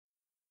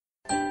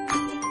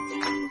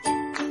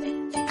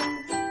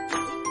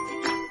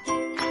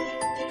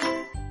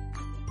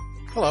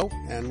Hello,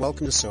 and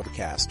welcome to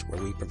SoberCast,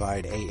 where we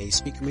provide AA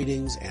speaker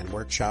meetings and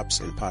workshops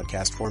in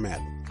podcast format.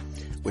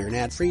 We're an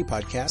ad-free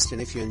podcast, and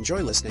if you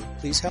enjoy listening,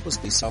 please help us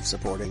be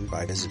self-supporting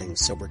by visiting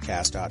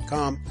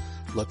Sobercast.com,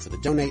 look for the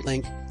donate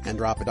link, and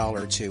drop $1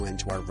 or $2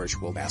 into our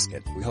virtual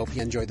basket. We hope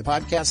you enjoy the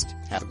podcast.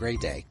 Have a great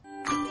day.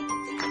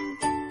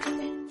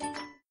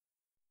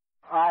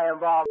 I am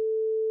Bob,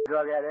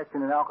 drug addict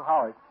and an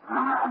alcoholic.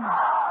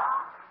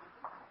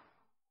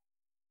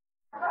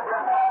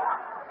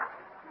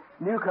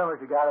 Newcomers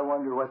have got to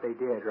wonder what they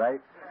did,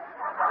 right?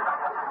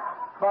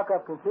 Fuck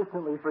up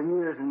consistently for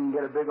years and you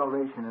get a big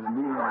ovation in a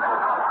meeting like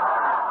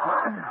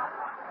this.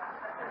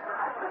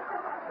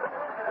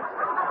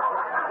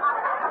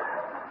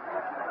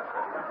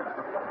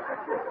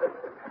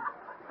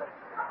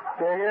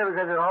 They're here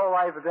because their whole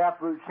life is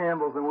absolute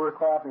shambles and we're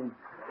clapping.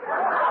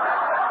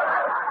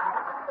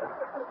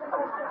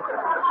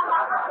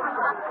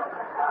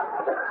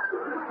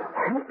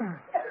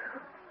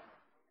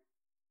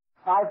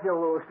 I feel a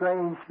little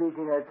strange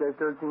speaking at the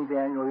 13th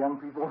annual Young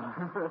People.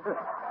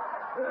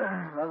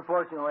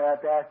 Unfortunately, I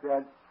passed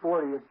that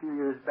 40 a few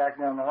years back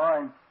down the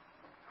line.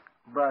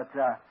 But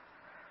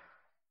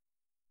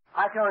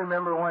I can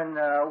remember when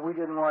we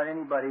didn't want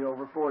anybody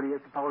over 40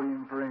 at the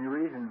podium for any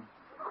reason.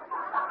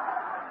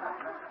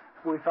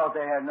 We felt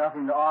they had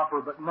nothing to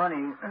offer but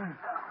money.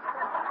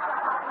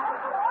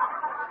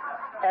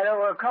 And there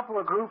were a couple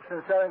of groups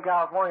in Southern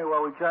California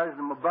where we charged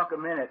them $1 a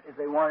minute if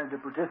they wanted to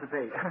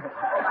participate.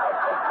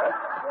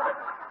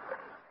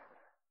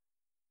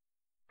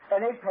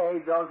 And they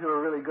paid those who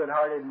were really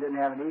good-hearted and didn't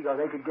have an ego.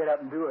 They could get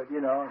up and do it,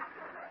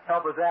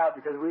 help us out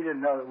because we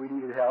didn't know that we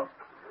needed help.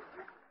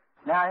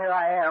 Now here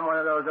I am, one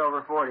of those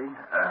over 40.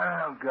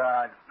 Oh,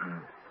 God.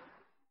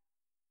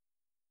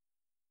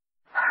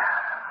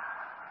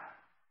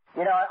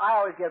 I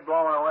always get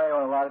blown away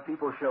when a lot of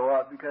people show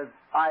up because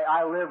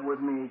I live with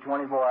me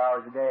 24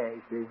 hours a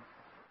day, see.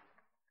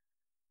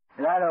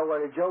 And I know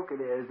what a joke it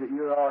is that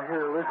you're all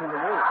here to listen to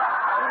me.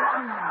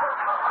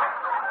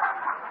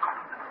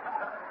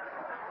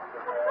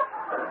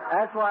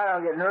 That's why I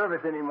don't get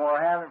nervous anymore.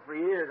 I haven't for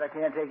years. I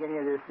can't take any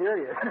of this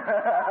serious.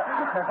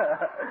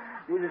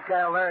 You just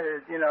kind of learn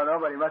that,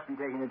 nobody must be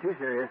taking it too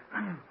serious.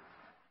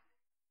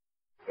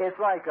 It's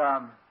like,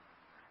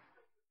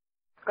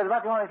 because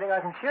about the only thing I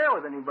can share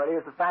with anybody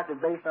is the fact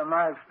that based on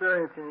my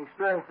experience and the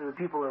experiences of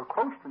people who are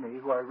close to me,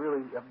 who I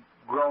really have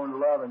grown to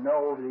love and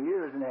know over the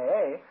years in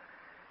AA,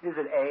 is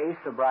that A,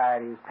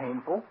 sobriety is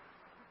painful.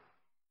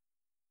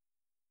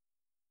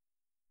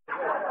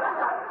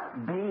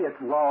 B, it's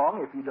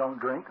long if you don't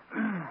drink.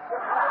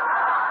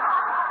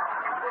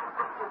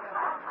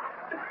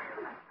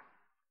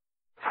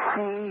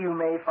 C, you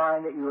may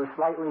find that you are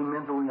slightly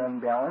mentally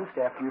unbalanced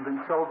after you've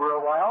been sober a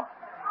while.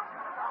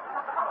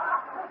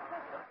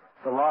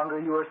 The longer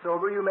you are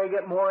sober, you may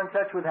get more in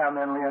touch with how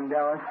mentally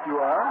unbalanced you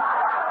are.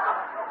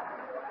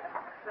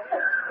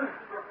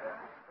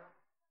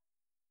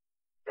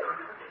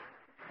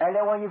 And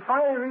then when you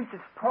finally reach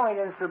this point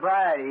in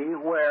sobriety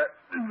where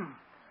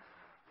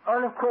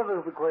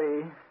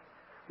unequivocally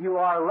you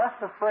are less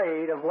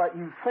afraid of what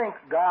you think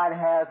God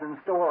has in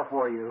store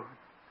for you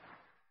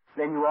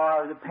than you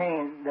are the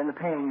pain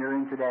you're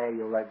in today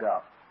you'll let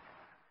go.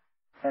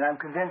 And I'm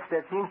convinced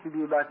that seems to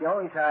be about the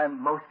only time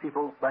most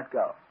people let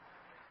go.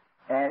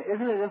 And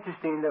isn't it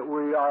interesting that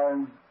we are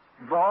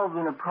involved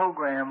in a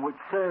program which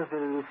says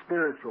that it is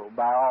spiritual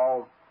by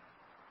all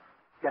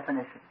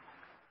definitions?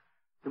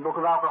 The Book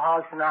of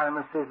Alcoholics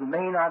Anonymous says the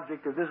main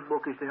object of this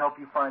book is to help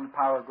you find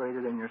power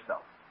greater than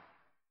yourself.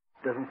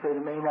 It doesn't say the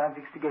main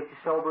object is to get you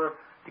sober,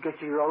 to get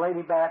you your old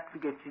lady back, to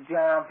get you a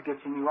job, to get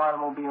you a new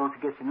automobile, to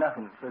get you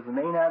nothing. It says the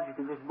main object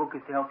of this book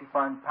is to help you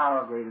find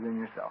power greater than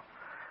yourself.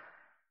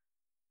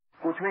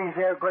 Which means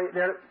therefore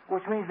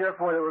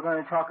that we're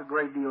going to talk a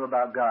great deal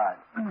about God.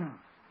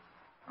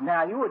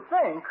 Now, you would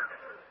think,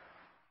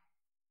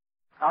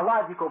 a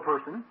logical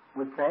person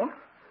would think,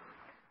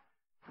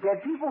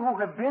 that people who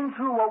have been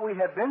through what we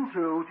have been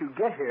through to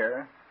get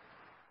here,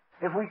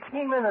 if we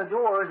came in the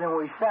doors and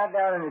we sat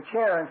down in a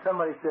chair and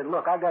somebody said,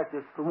 look, I got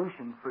this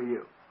solution for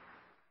you.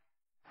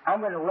 I'm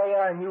going to lay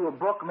on you a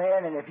book,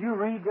 man, and if you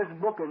read this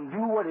book and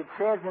do what it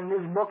says in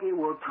this book, it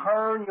will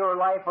turn your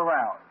life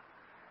around.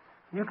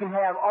 You can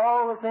have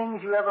all the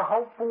things you ever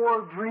hoped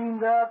for,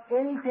 dreamed of,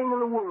 anything in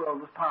the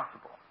world is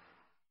possible.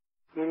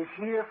 It is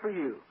here for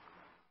you.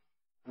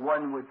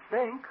 One would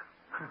think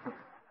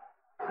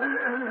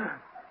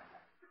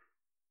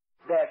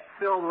that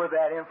filled with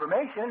that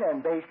information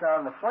and based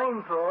on the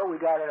flamethrower we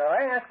got in our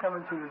ass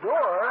coming through the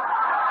door,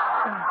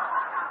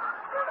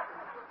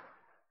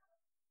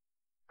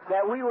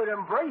 that we would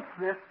embrace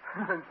this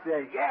and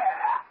say, yeah,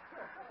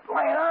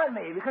 lay it on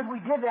me, because we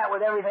did that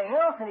with everything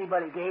else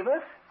anybody gave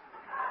us.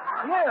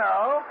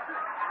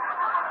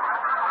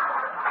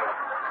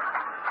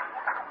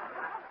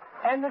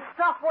 And the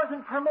stuff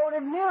wasn't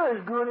promoted near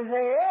as good as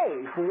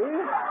AA,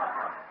 see?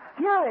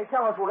 Here they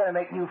tell us we're going to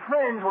make new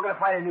friends, we're going to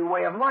find a new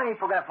way of life,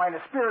 we're going to find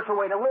a spiritual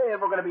way to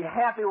live, we're going to be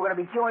happy, we're going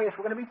to be joyous,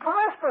 we're going to be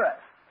prosperous.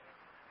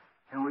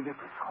 And we get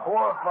this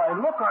horrified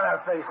look on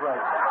our face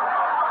like,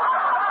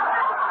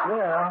 You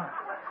know.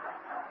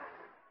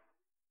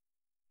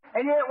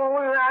 And yet when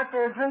we were out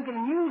there drinking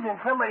and using,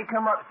 somebody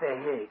come up and say,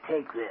 hey,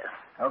 take this,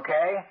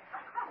 okay?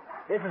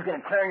 This is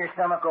going to turn your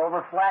stomach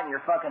over, flatten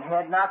your fucking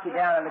head, knock you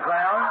down on the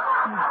ground.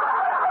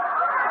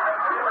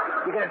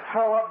 You're going to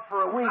throw up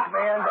for a week,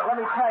 man, but let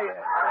me tell you,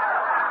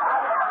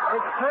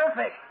 it's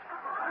perfect.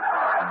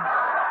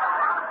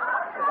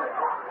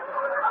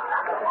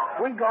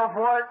 We go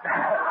for it.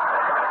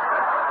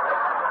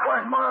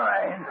 Where's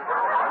mine?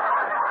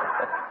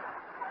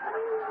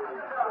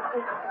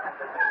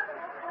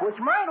 Which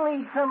might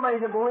lead somebody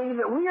to believe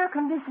that we are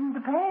conditioned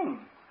to pain.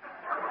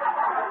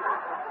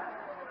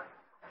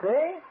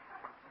 See?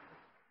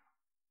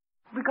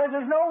 Because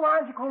there's no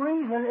logical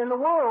reason in the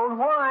world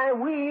why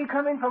we,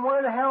 coming from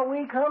where the hell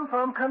we come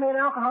in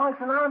Alcoholics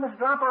Anonymous,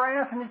 drop our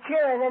ass in the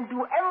chair, and then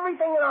do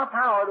everything in our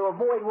power to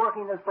avoid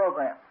working this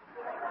program.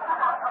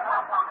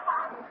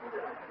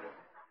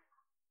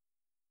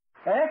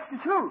 And that's the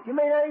truth. You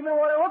may not even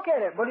want to look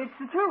at it, but it's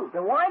the truth.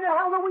 And why the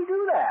hell do we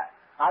do that?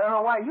 I don't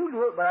know why you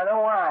do it, but I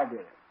know why I did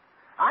it.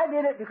 I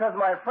did it because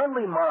my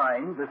friendly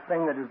mind, this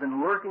thing that has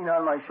been lurking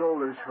on my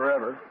shoulders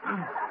forever,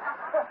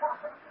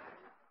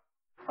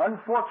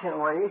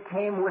 unfortunately, it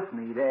came with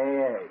me to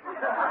AA.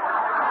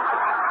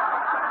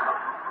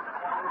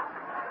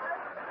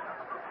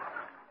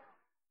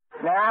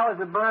 Now, I was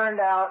a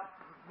burned out,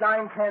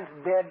 9/10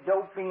 dead,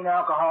 dope fiend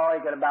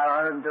alcoholic at about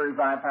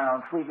 135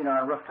 pounds, sleeping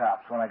on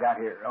rooftops when I got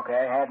here,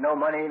 okay? I had no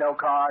money, no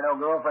car, no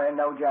girlfriend,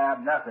 no job,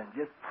 nothing.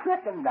 Just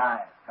sick and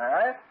dying, all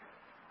right?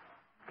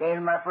 Came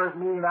to my first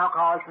meeting of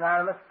Alcoholics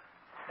Anonymous,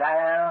 sat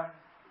down,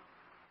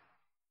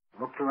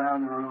 looked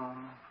around the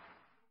room.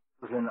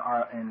 It was in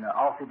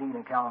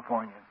Altadena,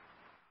 California.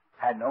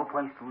 Had no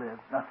place to live,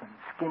 nothing.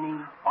 Skinny,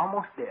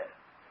 almost dead.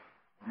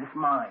 And this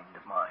mind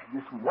of mine,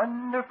 this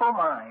wonderful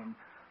mind,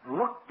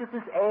 looked at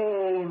this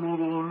AA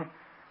meeting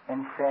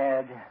and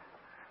said,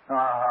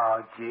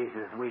 oh,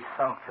 Jesus, we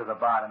sunk to the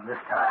bottom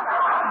this time.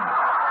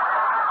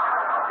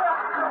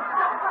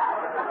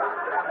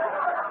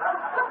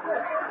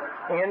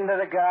 Into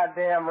the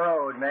goddamn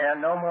road,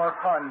 man. No more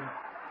fun.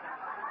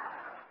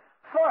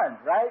 Fun,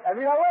 right? I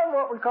mean, I love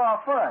what we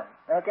call fun,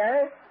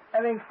 okay?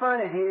 I mean,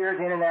 fun is years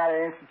in and out of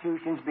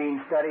institutions,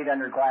 being studied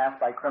under glass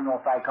by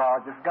criminal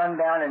psychologists, gunned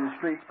down in the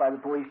streets by the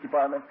police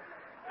department,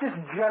 just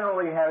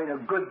generally having a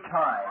good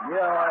time, you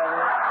know what I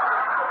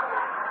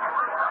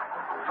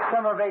mean?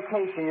 Summer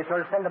vacation, you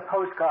sort of send a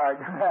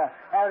postcard,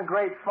 having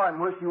great fun,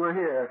 wish you were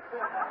here.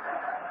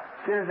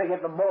 As soon as I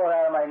get the bullet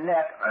out of my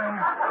neck,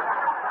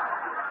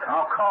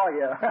 I'll call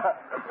you.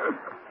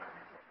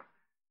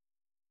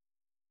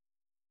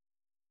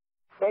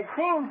 It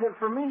seems that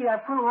for me, I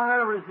put a lot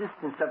of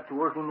resistance up to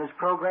working this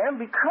program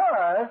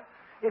because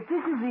if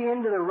this is the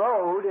end of the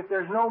road, if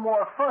there's no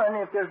more fun,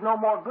 if there's no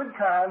more good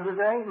times, if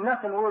there ain't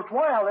nothing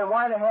worthwhile, then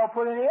why the hell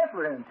put any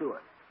effort into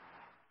it?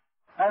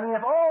 I mean,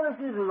 if all this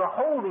is a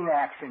holding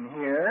action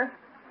here,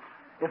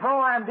 if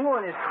all I'm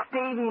doing is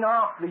staving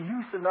off the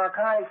use of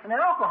narcotics and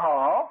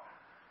alcohol,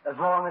 as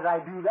long as I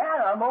do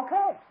that, I'm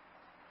okay.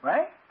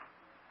 Right?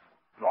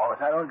 As long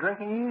as I don't drink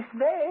and use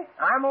today,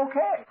 I'm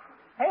okay.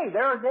 Hey,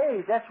 there are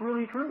days that's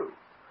really true.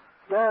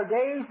 There are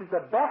days that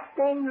the best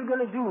thing you're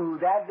going to do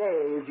that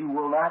day is you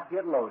will not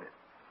get loaded.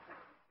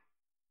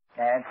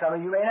 And some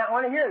of you may not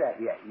want to hear that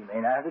yet. You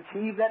may not have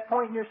achieved that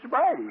point in your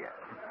sobriety yet.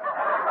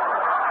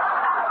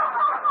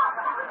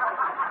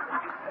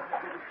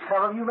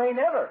 Some of you may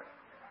never.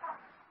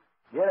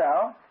 You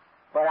know.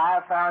 But I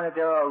have found that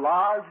there are a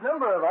large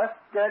number of us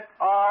that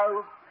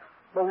are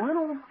a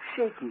little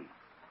shaky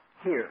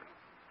here.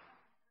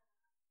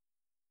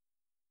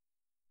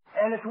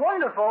 And it's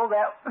wonderful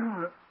that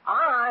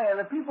I and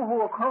the people who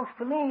were close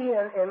to me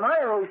in my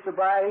early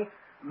sobriety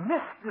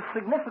missed the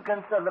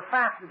significance of the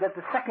fact that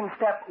the second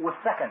step was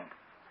second.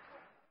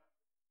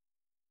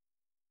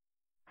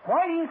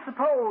 Why do you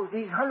suppose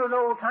these 100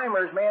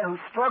 old-timers, man, who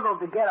struggled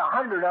to get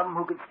 100 of them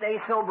who could stay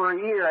sober a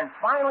year, and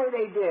finally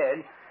they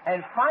did,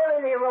 and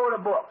finally they wrote a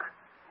book,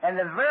 and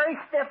the very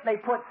step they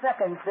put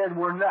second said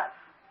we're nuts?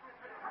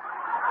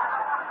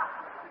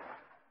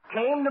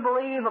 Came to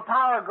believe a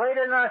power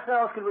greater than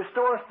ourselves could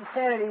restore us to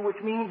sanity,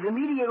 which means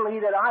immediately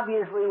that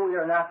obviously we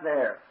are not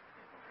there.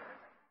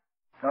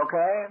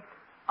 Okay?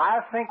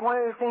 I think one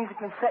of the things that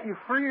can set you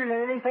freer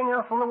than anything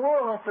else in the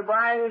world in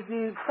sobriety is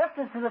the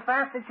acceptance of the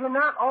fact that you're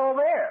not all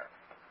there.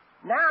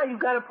 Now you've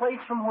got a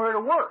place from where to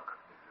work.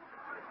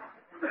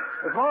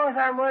 As long as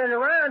I'm running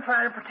around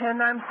trying to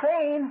pretend I'm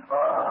sane,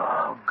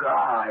 oh,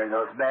 God, are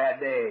those bad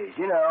days,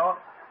 you know.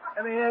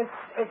 I mean,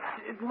 it's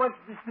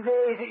the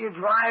days that you're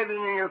driving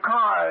in your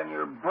car and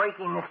you're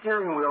breaking the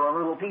steering wheel in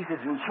little pieces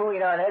and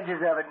chewing on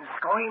edges of it and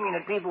screaming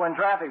at people in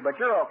traffic, but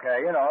you're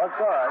okay, you know, it's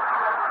all right.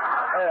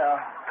 You know.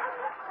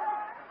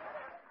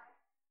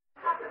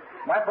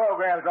 My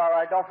program's all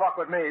right, don't fuck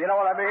with me, you know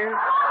what I mean?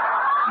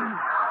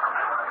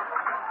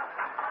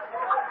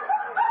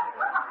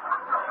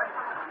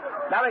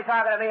 Nobody's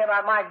talking to me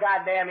about my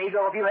goddamn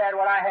ego. If you had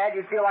what I had,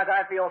 you'd feel like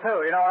I feel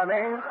too, you know what I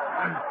mean?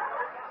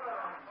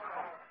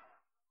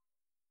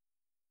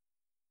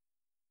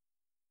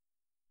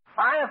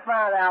 I have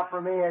found out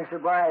for me in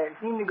sobriety, it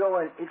seemed to go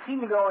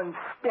in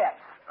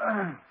steps.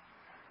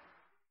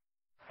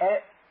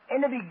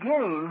 In the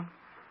beginning,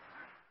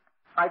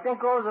 I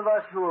think those of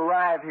us who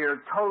arrive here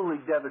are totally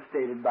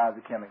devastated by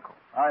the chemicals.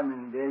 I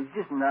mean, there's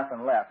just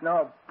nothing left.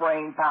 No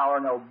brain power,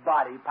 no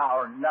body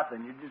power,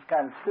 nothing. You just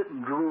kind of sit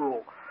and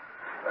drool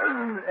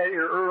at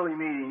your early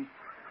meetings.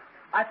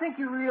 I think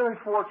you're really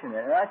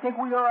fortunate, and I think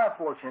we are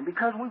fortunate,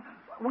 because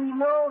we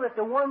know that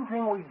the one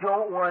thing we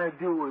don't want to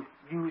do is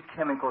use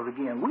chemicals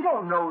again. We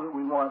don't know that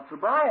we want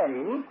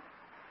sobriety.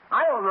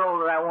 I don't know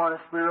that I want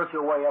a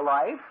spiritual way of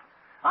life.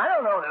 I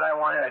don't know that I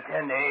want to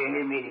attend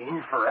AA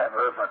meetings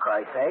forever, for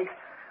Christ's sake.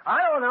 I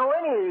don't know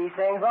any of these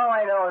things. All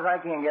I know is I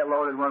can't get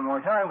loaded one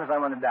more time because I'm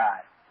going to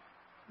die.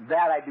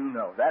 That I do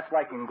know. That's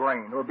like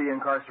ingrained, or be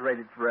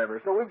incarcerated forever.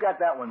 So we've got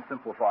that one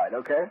simplified,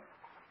 okay?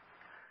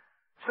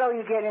 So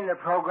you get in the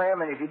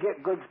program, and if you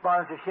get good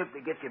sponsorship,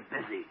 they get you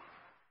busy.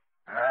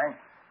 All right?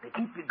 They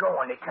keep you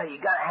going. They tell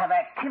you got to have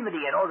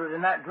activity in order to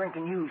not drink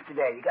and use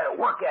today. You got to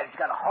work at it. You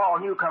got to haul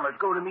newcomers,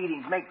 go to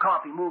meetings, make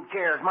coffee, move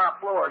chairs, mop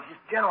floors, just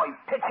generally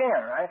pitch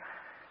in, right?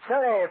 So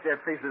if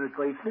they're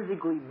physically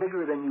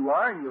bigger than you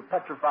are, and you're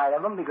petrified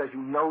of them because you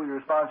know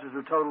your sponsors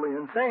are totally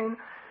insane,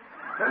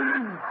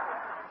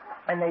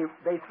 and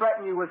they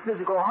threaten you with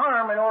physical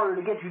harm in order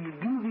to get you to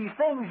do these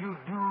things, you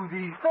do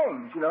these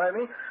things. You know what I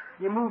mean?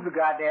 You move the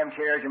goddamn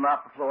chairs, you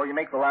mop the floor, you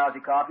make the lousy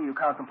coffee, you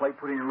contemplate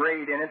putting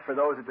raid in it for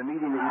those at the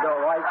meeting that you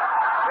don't like.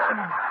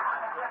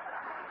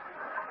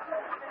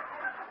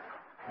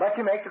 But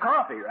you make the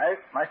coffee, right?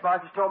 My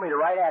sponsors told me the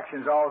right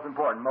action is always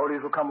important.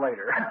 Motives will come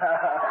later.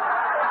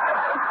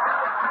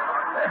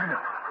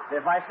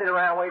 If I sit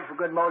around waiting for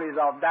good motives,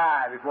 I'll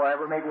die before I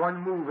ever make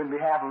one move in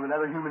behalf of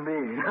another human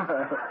being.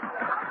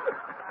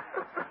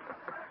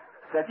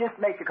 So just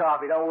make the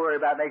coffee. Don't worry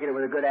about making it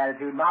with a good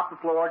attitude. Mop the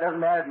floor. It doesn't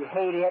matter if you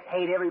hate it,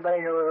 hate everybody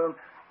in the room.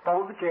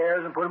 Fold the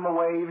chairs and put them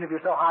away. Even if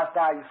you're so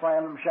hostile, you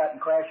slam them shut and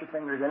crash your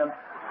fingers in them.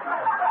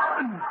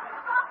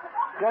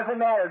 Doesn't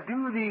matter.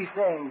 Do these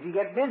things. You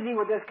get busy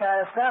with this kind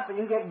of stuff, and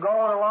you get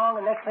going along,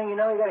 and next thing you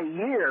know, you got a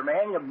year,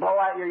 man. You blow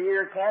out your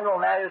year candle,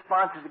 and now your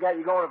sponsors have got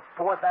you going to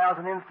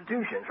 4,000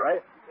 institutions,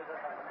 right?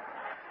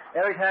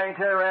 Every time you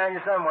turn around,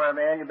 you're somewhere,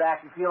 man. You're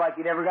back, you feel like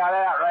you never got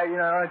out, right? You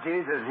know, oh,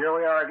 Jesus, here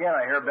we are again.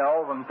 I hear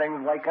bells and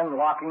things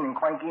locking and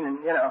clanking, and,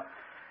 you know.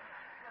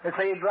 And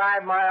so you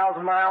drive miles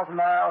and miles and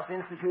miles to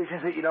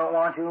institutions that you don't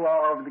want to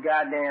all over the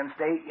goddamn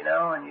state, you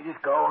know, and you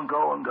just go and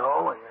go and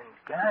go, and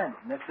God,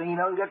 next thing you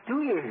know, you got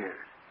 2 years.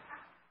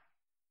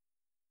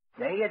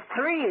 Then you get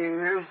 3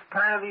 years,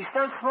 kind of, you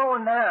start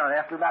slowing down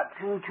after about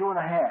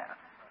 2.5.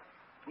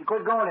 You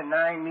quit going to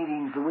 9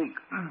 meetings a week.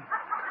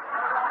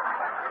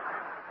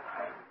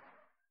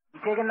 You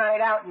take a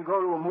night out and you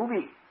go to a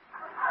movie.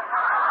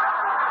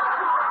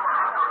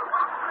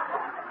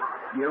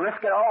 You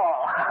risk it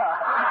all.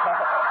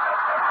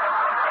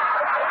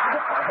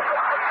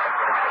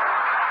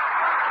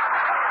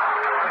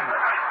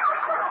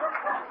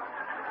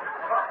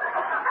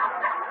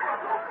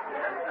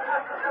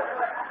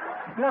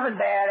 Nothing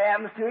bad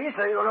happens to you,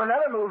 so you go to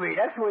another movie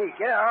next week,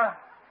 you know.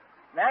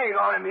 Now you're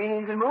going to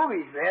meetings and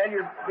movies, man.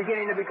 You're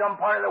beginning to become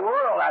part of the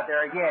world out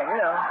there again, you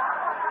know.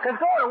 Because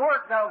going to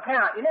work don't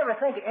count. You never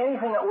think of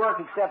anything at work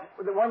except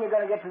the one you're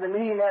going to get to the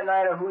meeting that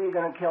night or who you're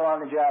going to kill on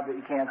the job that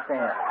you can't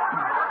stand.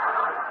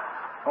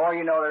 Or,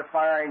 you know, they're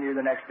firing you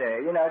the next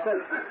day. You know,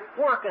 so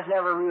work is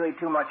never really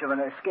too much of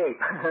an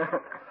escape.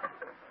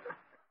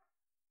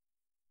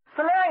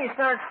 So now you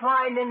start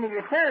sliding into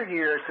your 3rd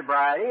year of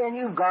sobriety, and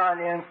you've gone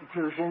to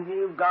institutions, and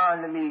you've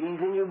gone to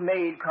meetings, and you've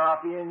made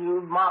coffee, and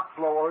you've mopped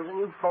floors, and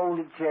you've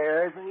folded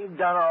chairs, and you've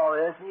done all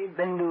this, and you've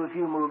been to a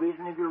few movies,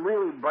 and if you're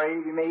really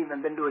brave, you may even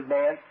have been to a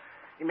dance.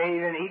 You may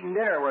even eaten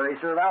dinner where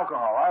they serve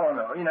alcohol. I don't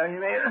know. You know, you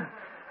may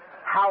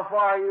how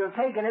far you have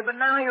taken it, but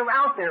now you're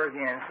out there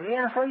again, see?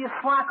 And so you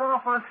slack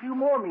off on a few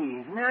more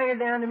meetings. Now you're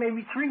down to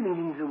maybe 3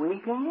 meetings a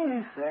week, and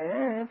you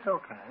say, it's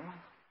okay.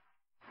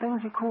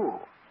 Things are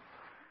cool.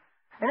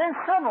 And then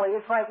suddenly,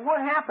 it's like, what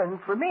happened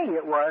for me,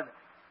 it was,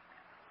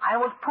 I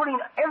was putting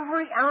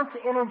every ounce of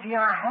energy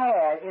I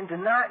had into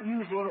not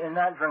using and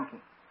not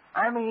drinking.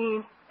 I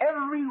mean,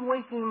 every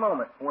waking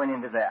moment went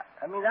into that.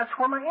 I mean, that's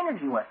where my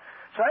energy went.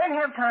 So I didn't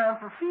have time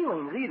for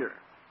feelings either.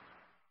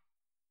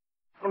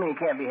 I mean, you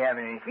can't be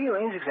having any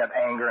feelings except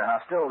anger and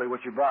hostility,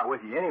 which you brought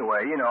with you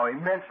anyway. You know,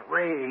 immense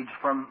rage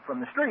from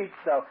the streets,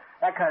 so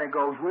that kind of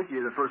goes with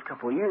you the first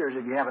couple of years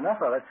if you have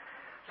enough of it.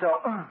 So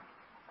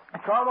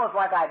it's almost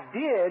like I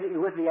did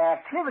with the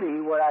activity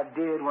what I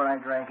did when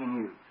I drank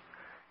and used.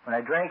 When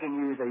I drank and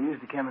used, I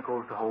used the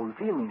chemicals to hold the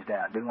feelings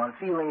down. Didn't want to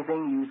feel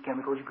anything, use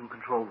chemicals, you can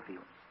control the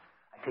feelings.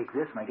 I take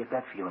this and I get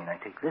that feeling. I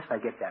take this and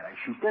I get that. I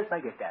shoot this and I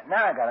get that.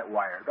 Now I got it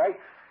wired, right?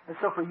 And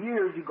so for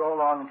years you go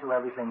along until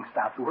everything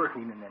stops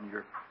working and then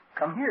you're,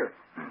 come here.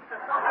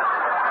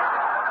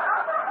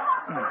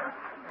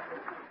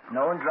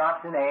 No one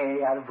drops in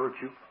AA out of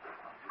virtue.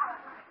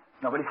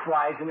 Nobody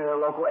flies into their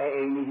local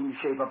AA meeting to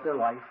shape up their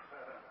life.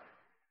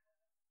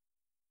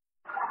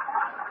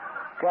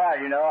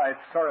 God, you know, I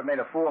sort of made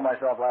a fool of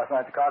myself last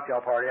night at the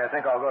cocktail party. I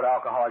think I'll go to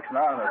Alcoholics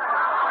Anonymous.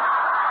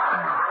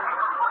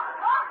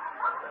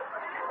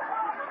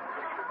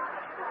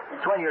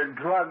 It's when you're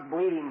drugged,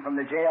 bleeding from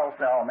the jail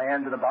cell,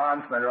 man, to the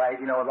bondsman, right?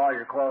 You know, with all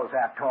your clothes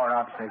half torn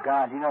up. You say,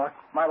 God, you know,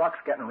 my luck's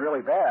getting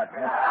really bad,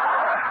 man.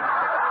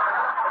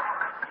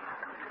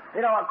 You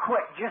don't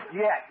quit just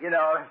yet, you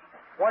know.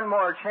 One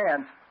more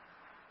chance.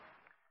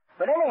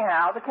 But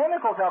anyhow, the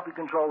chemicals help you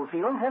control the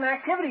feelings, and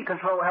activity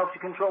control helps you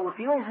control the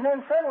feelings, and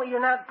then suddenly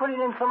you're not putting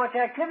in so much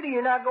activity,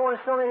 you're not going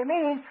to so many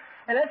meetings,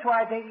 and that's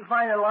why I think you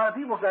find that a lot of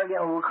people start getting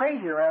a little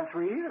crazy around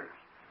 3 years.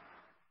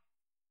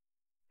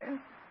 Okay?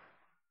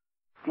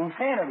 The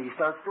insanity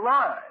starts to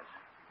rise.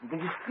 You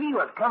can just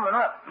feel it coming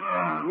up.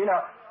 You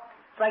know,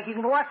 it's like you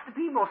can watch the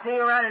people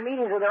sitting around in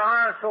meetings with their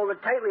arms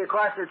folded tightly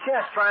across their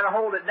chest trying to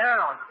hold it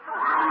down.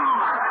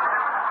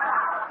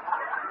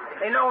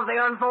 They know if they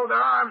unfold their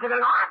arms, they're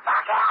going to go, oh,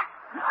 fuck it!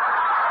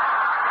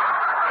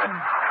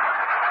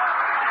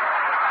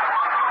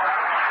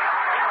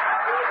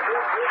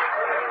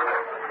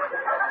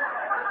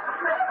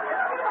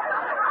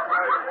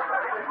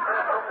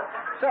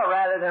 So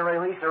rather than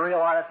release a real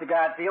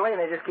honest-to-God feeling,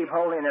 they just keep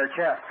holding their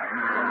chest.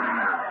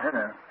 You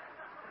know.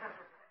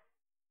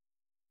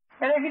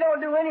 And if you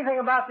don't do anything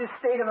about this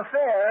state of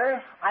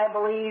affairs, I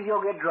believe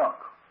you'll get drunk.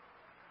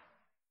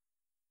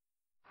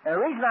 And the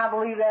reason I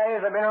believe that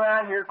is I've been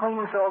around here clean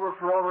and sober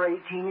for over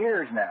 18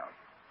 years now.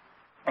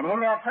 And in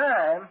that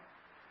time,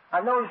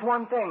 I've noticed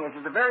one thing, is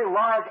there's a very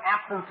large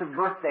absence of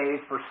birthdays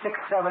for 6,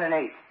 7, and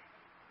 8.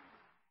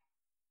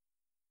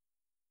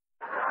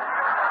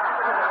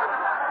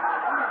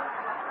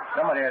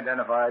 Somebody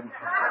identified.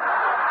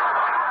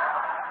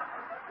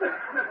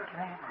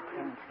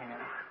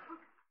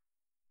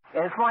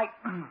 And it's like,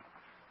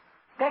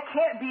 that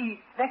can't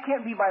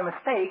be by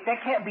mistake.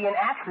 That can't be an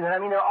accident. I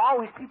mean, there are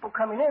always people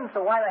coming in,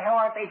 so why the hell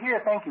aren't they here,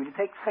 thank you, to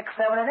take 6,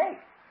 7, and 8?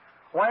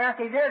 Why aren't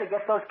they there to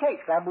get those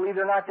cakes? I believe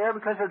they're not there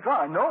because they're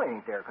drunk. I know they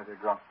ain't there because they're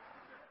drunk.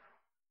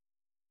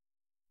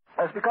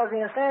 It's because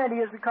the insanity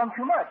has become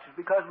too much. It's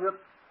because the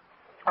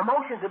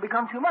emotions have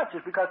become too much.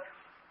 It's because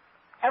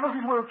ever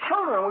since we were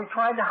children, we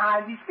tried to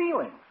hide these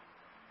feelings.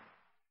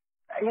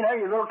 You know,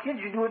 your little kids,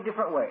 you do it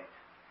different ways.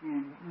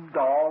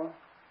 Dolls,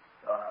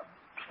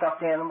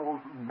 stuffed animals,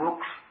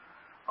 books,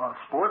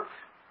 sports,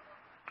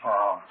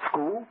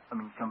 school. I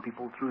mean, some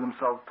people threw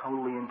themselves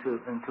totally into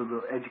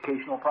the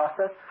educational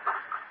process.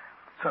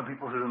 Some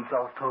people threw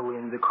themselves totally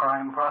into the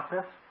crime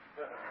process.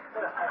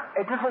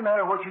 It doesn't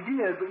matter what you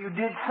did, but you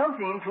did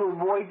something to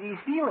avoid these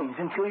feelings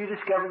until you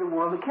discovered the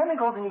world of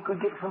chemicals and you could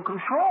get some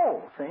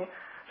control, see?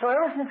 So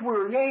ever since we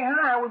were yay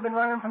high, we've been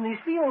running from these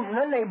feelings, and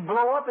then they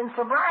blow up in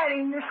sobriety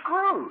and you're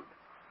screwed.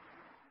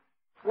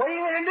 What are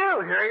you going to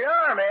do? Here you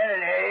are, man,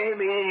 and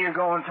maybe you're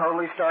going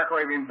totally stark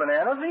raving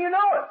bananas, and you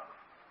know it.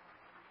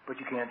 But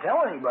you can't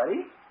tell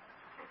anybody,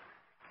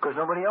 because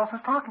nobody else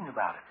is talking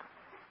about it.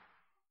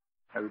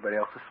 Everybody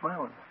else is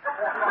smiling.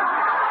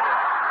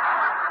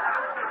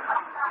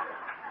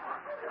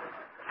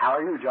 How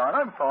are you, John?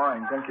 I'm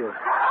fine, thank you.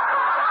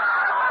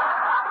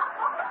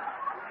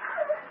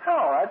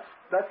 Oh,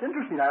 that's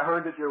interesting. I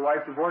heard that your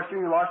wife divorced you,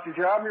 you lost your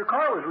job, and your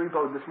car was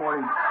repoed this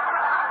morning.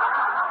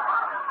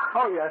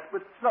 Oh, yes,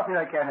 but it's nothing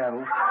I can't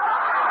handle.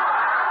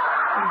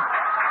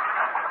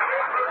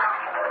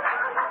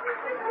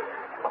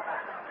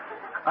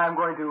 I'm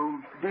going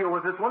to deal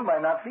with this one by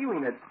not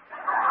feeling it.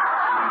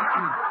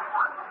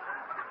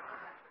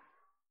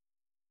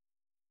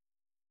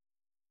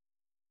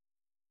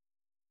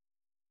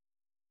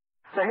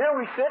 So here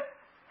we sit,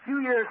 a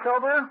few years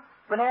sober,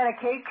 banana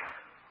cakes.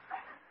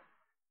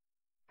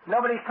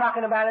 Nobody's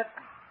talking about it.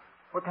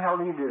 What the hell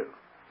do you do?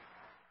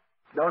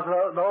 Those who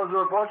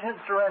are fortunate,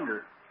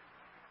 surrender.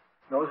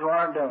 Those who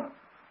aren't, don't.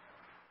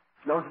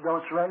 Those who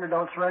don't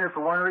surrender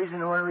for one reason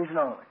and one reason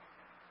only.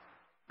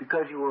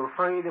 Because you were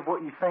afraid of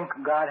what you think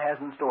God has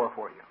in store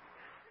for you.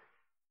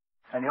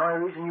 And the only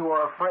reason you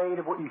are afraid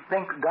of what you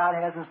think God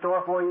has in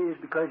store for you is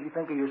because you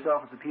think of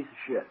yourself as a piece of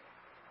shit.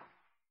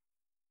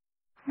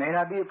 May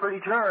not be a pretty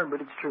term,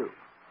 but it's true.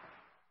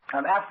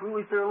 I'm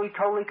absolutely, thoroughly,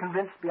 totally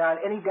convinced beyond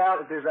any doubt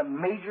that there's a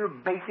major,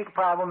 basic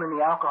problem in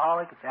the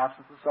alcoholic. It's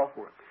absence of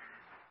self-worth.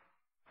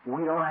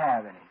 We don't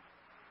have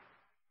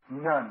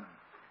any. None.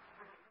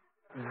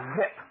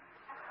 Zip.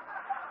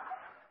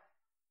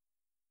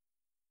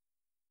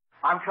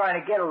 I'm trying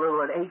to get a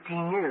little at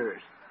 18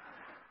 years.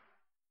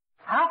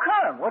 How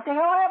come? What the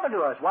hell happened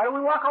to us? Why do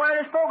we walk around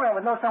this program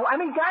with no self? I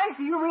mean, guys,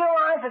 do you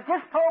realize that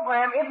this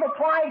program, if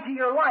applied to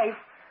your life,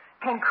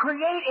 can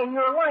create in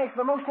your life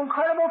the most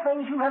incredible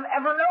things you have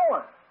ever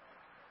known?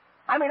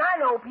 I mean, I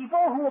know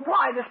people who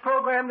apply this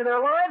program to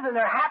their lives, and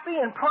they're happy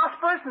and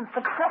prosperous and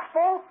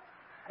successful,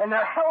 and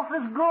their health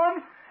is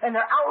good, and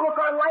their outlook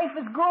on life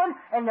is good,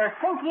 and their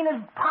thinking is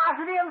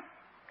positive.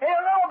 They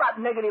don't know about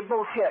negative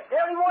bullshit. They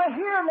don't even want to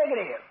hear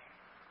negative.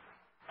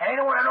 And they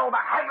don't want to know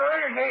about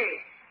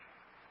hyper-energy.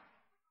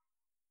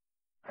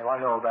 They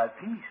want to know about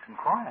peace and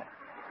quiet.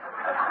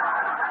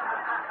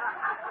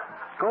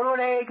 Go to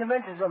an AA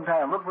convention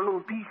sometime. Look for a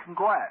little peace and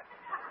quiet.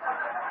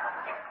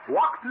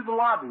 Walk through the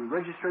lobby,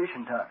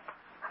 registration time.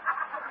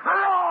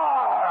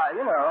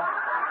 You know.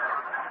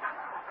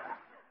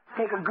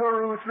 Take a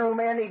guru through,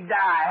 man, he'd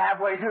die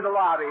halfway through the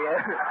lobby.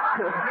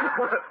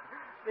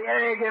 The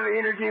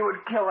energy would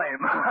kill him.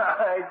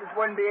 He just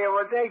wouldn't be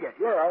able to take it,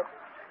 you know.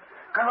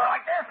 Because we're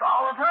like this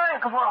all the time,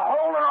 because we're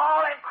holding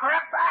all that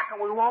crap back and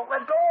we won't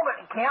let go of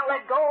it. And can't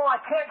let go. I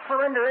can't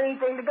surrender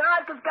anything to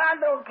God because God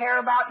don't care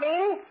about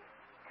me.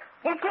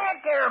 He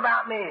can't care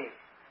about me.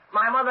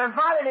 My mother and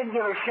father didn't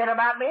give a shit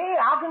about me.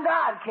 How can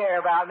God care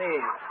about me?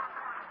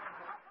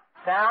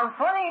 Sounds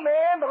funny,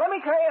 man, but let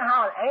me tell you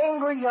how an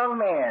angry young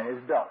man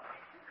is built.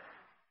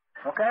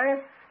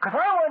 Okay? Because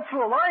I went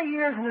through a lot of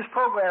years in this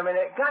program, and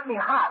it got me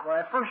hot when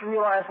I first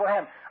realized what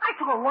happened. I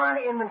took a lot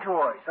of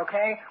inventories,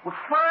 okay, with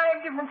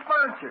 5 different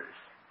sponsors.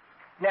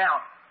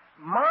 Now,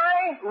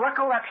 my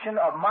recollection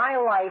of my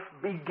life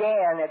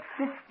began at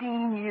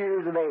 15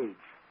 years of age.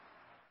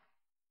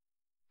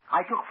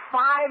 I took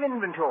 5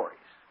 inventories.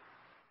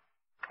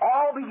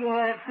 All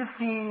began at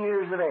 15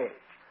 years of age.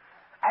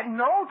 At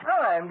no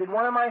time did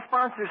one of my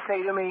sponsors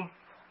say to me,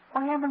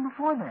 what happened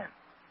before then?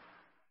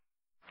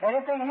 And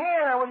if they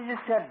had, I would have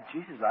just said,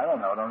 Jesus, I don't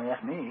know, don't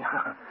ask me.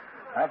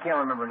 I can't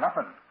remember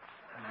nothing.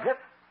 Zip.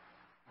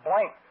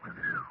 Blank.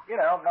 You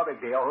know, no big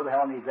deal. Who the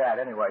hell needs that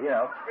anyway, you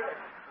know?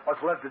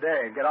 Let's live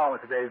today and get on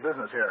with today's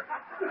business here.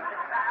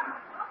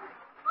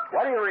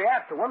 Why do you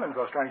react to women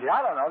so strangely?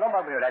 I don't know. Don't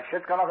bother me with that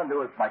shit. It's got nothing to do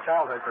with my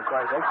childhood, for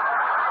Christ's sake.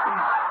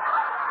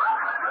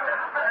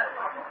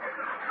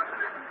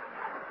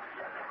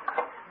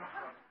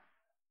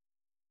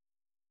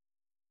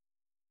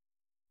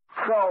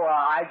 So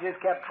I just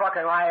kept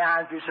trucking right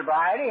on through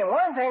sobriety, and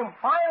one thing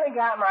finally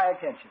got my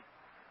attention.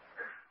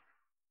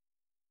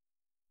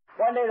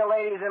 One day the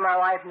ladies in my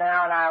life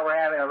now and I were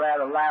having a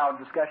rather loud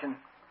discussion.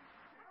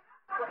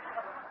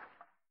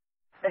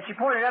 And she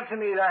pointed out to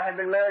me that I had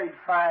been married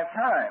 5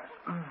 times.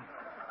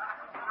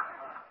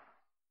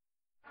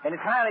 And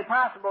it's highly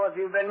possible if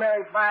you've been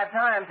married 5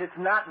 times, it's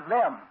not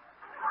them.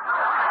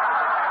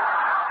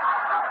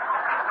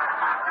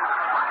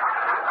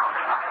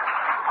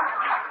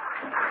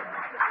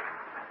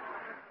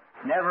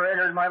 Never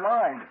entered my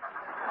mind.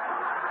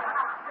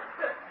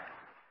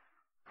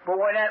 But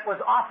when that was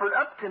offered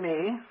up to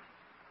me,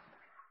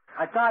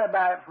 I thought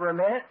about it for a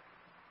minute,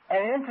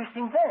 and an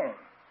interesting thing.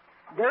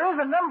 There is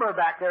a number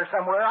back there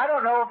somewhere. I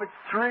don't know if it's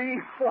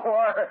 3,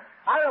 4,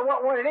 I don't know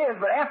what one it is,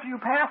 but after you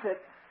pass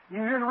it, you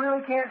just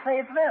really can't say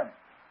it's them.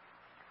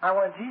 I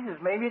went, Jesus,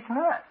 maybe it's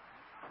not.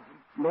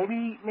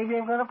 Maybe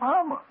I've got a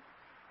problem.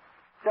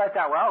 So I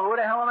thought, well, who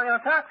the hell am I going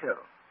to talk to?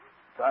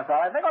 So I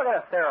thought, I think I'll get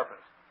a therapist.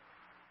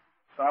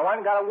 So I went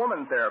and got a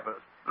woman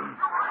therapist.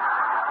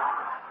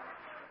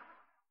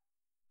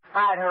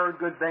 I'd heard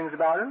good things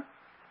about her.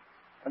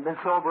 I'd been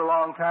sober a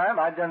long time.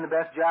 I'd done the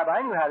best job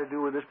I knew how to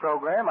do with this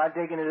program. I'd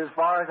taken it as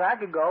far as I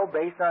could go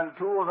based on the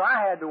tools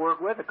I had to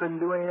work with. I couldn't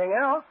do anything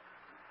else.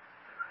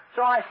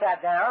 So I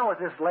sat down with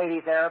this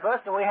lady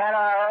therapist, and we had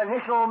our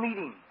initial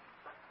meeting.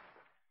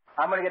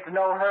 I'm going to get to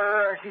know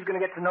her, and she's going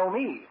to get to know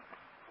me.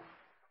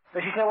 So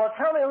she said, well,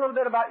 tell me a little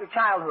bit about your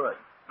childhood.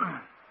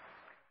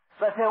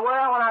 So I said,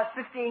 well, when I was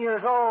 15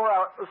 years old,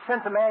 I was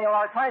sent to Manual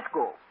Arts High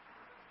School.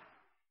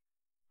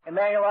 And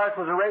Manual Arts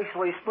was a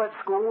racially split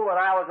school, and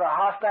I was a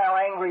hostile,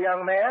 angry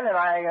young man, and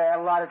I had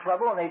a lot of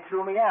trouble, and they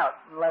threw me out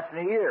in less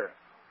than a year.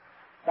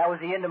 That was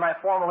the end of my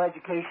formal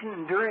education,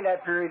 and during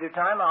that period of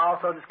time, I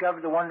also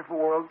discovered the wonderful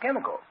world of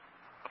chemicals.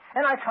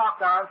 And I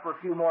talked on for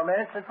a few more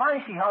minutes, and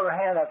finally she held her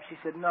hand up. She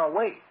said, no,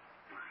 wait.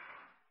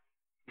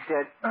 She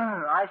said,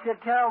 I said,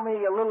 tell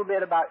me a little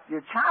bit about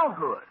your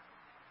childhood.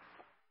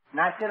 And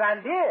I said, I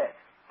did.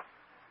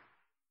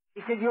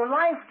 He said, your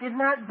life did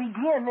not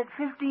begin at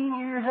 15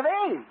 years of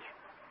age.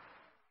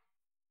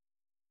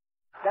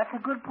 That's a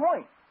good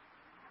point.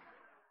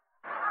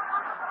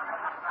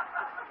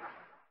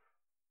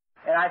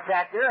 And I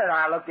sat there and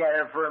I looked at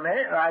her for a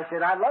minute and I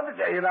said, I'd love to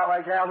tell you about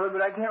my childhood,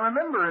 but I can't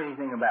remember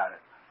anything about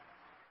it.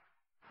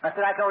 I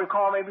said, I can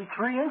recall maybe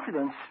 3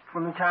 incidents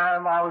from the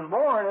time I was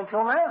born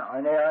until now.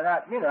 And they are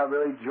not,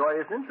 really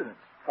joyous incidents.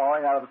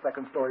 Falling out of a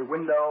second-story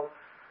window,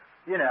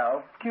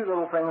 cute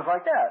little things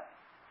like that.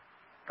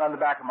 On the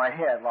back of my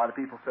head, a lot of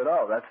people said,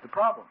 oh, that's the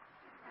problem.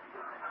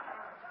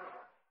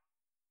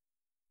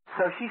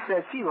 So she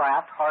said, she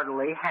laughed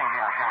heartily, ha,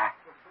 ha, ha.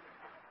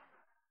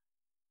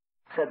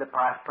 Said that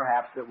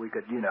perhaps that we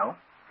could,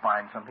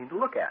 find something to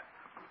look at.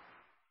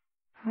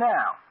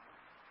 Now,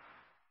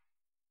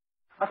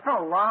 I spent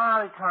a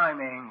lot of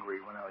time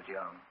angry when I was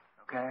young,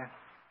 okay?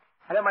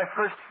 I had my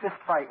first fist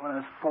fight when I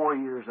was 4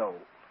 years old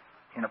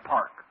in a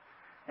park.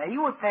 Now,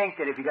 you would think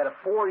that if you got a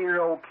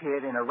 4-year-old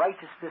kid in a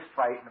righteous fist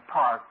fight in a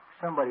park,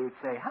 somebody would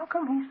say, how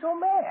come he's so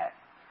mad?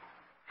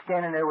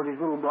 Standing there with his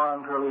little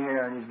blonde curly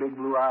hair and his big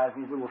blue eyes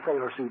and his little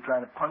sailor suit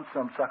trying to punch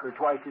some sucker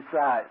twice his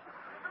size.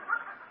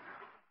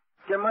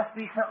 There must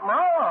be something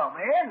wrong,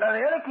 man. None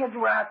of the other kids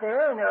were out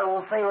there in their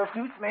little sailor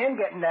suits, man,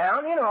 getting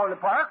down, in the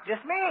park.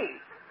 Just me.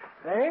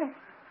 See?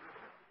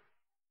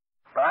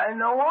 But I didn't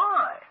know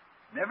why.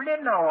 Never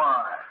did know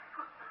why.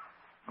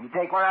 You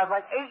take when I was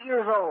like 8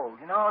 years old,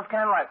 it's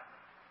kind of like,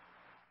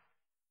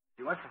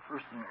 what's the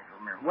first thing I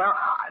remember? Well,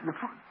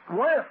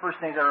 one of the first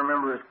things I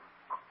remember is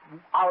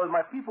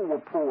my people were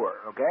poor,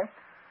 okay?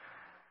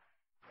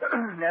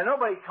 Now,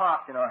 nobody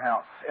talked in our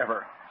house,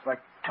 ever. It's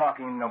like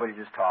talking, nobody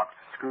just talked.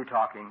 Screw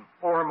talking.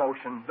 Or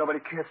emotion. Nobody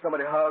kissed,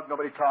 nobody hugged,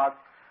 nobody talked.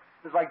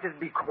 It's like, just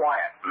be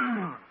quiet.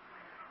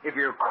 If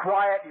you're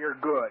quiet, you're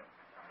good.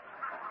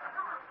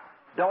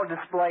 Don't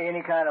display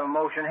any kind of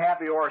emotion,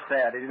 happy or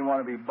sad. They didn't want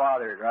to be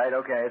bothered, right?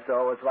 Okay,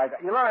 so it's like,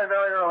 you learn it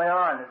very early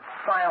on that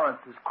silence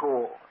is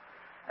cool.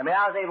 I mean,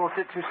 I was able to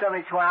sit through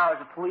 72 hours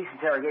of police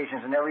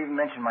interrogations and never even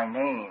mention my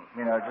name.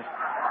 You know, just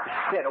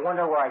sit. I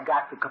wonder where I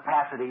got the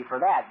capacity for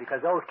that,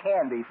 because those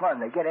can be fun.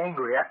 They get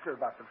angry after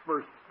about the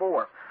first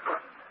 4.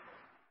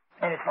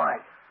 And it's like,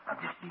 I'll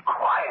just be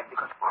quiet,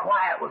 because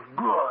quiet was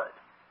good.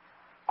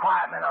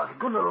 Quiet meant I was a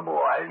good little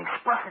boy. I didn't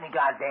express any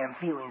goddamn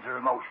feelings or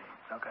emotions,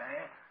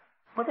 okay?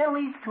 But that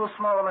leads to a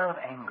small amount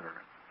of anger.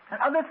 And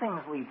other things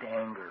lead to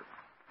anger.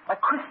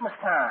 Like Christmas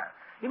time.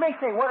 You may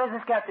say, what has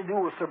this got to do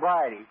with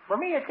sobriety? For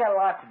me, it's got a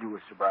lot to do with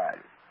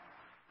sobriety.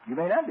 You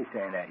may not be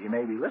saying that. You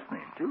may be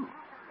listening, too.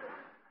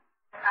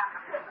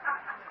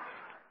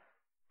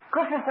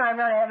 Christmas time,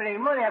 not having any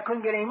money. I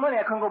couldn't get any money.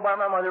 I couldn't go buy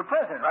my mother a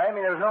present, right? I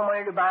mean, there was no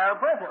money to buy her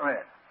a present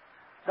with.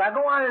 So I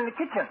go out in the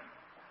kitchen,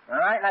 all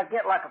right, and I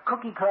get like a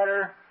cookie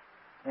cutter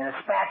and a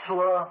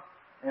spatula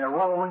and a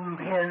rolling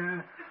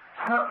pin,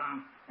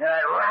 something, and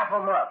I wrap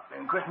them up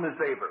in Christmas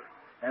paper.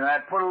 And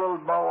I'd put a little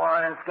bow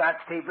on and scotch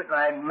tape it, and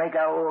I'd make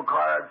out a little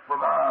card for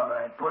Mom,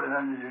 and I'd put it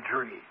under the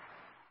tree.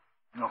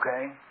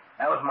 Okay?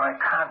 That was my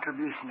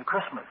contribution to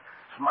Christmas.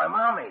 It's my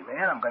mommy,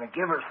 man. I'm going to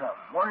give her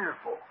something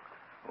wonderful.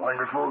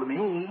 Wonderful to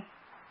me,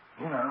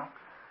 you know.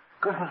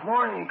 Christmas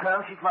morning, you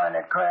come, she'd find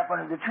that crap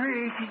under the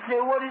tree. She'd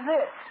say, what is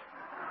this?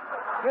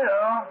 You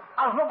know,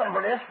 I was looking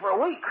for this for a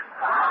week.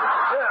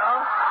 You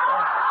know.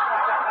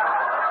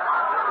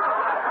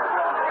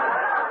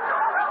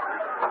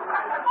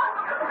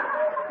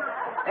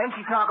 Then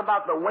she'd talk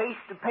about the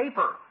waste of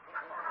paper.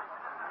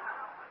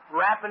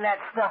 Wrapping that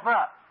stuff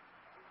up.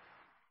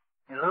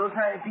 And a little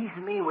tiny piece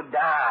of me would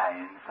die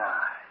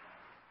inside.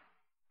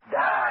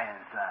 Die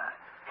inside.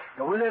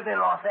 Now, we lived in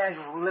Los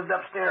Angeles. We lived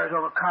upstairs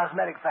over a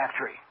cosmetic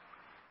factory.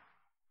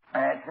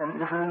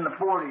 And this is in the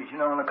 40s, you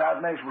know, and the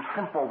cosmetics were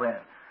simple then.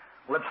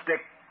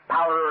 Lipstick,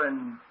 powder,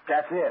 and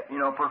that's it, you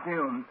know,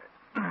 perfume.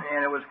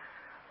 And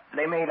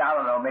they made, I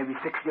don't know, maybe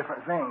 6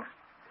 different things.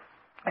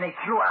 And they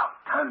threw out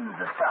tons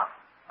of stuff,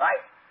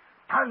 right?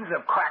 Tons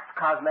of cracked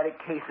cosmetic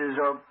cases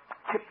or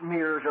chipped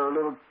mirrors or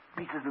little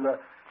pieces of the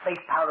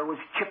face powder was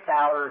chipped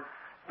out or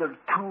the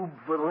tube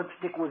for the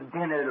lipstick was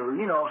dented or,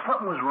 you know,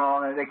 something was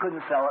wrong and they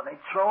couldn't sell it and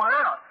they'd throw it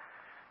out.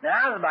 Now,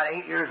 I was about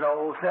 8 years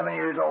old, 7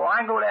 years old.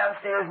 I go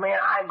downstairs,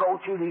 man, I go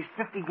through these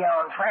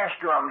 50-gallon trash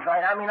drums,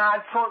 right? I mean,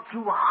 I'd sort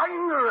through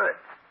hundreds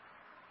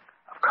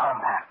of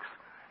compacts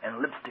and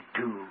lipstick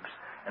tubes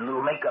and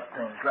little makeup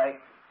things, right?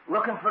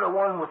 Looking for the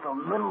one with the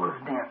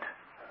littlest dent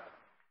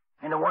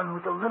and the one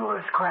with the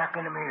littlest crack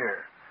in the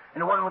mirror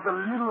and the one with the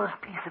littlest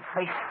piece of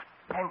face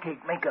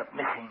pancake makeup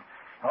missing.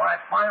 And when I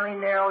finally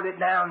narrowed it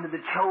down to the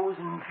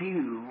chosen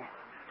few,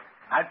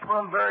 I'd put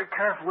them very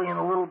carefully in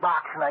a little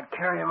box and I'd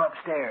carry them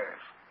upstairs.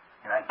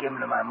 And I'd give them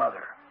to my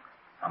mother.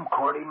 I'm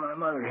courting my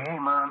mother. Hey,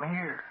 Mom,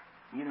 here.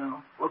 You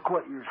know, look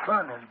what your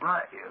son has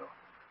brought you.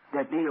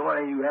 That neither one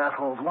of you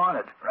assholes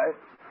wanted, right?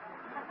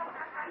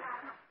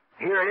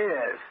 Here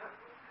it is.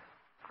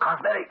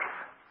 Cosmetics.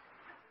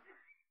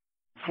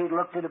 She'd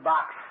look to the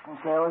box and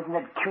say, oh, isn't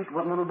that cute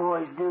what little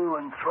boys do,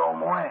 and throw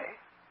them away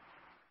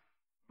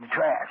in the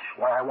trash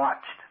while I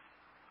watched.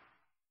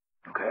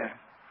 Okay?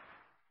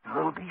 A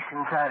little piece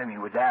inside of me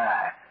would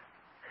die,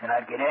 and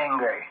I'd get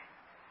angry.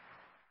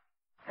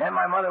 Then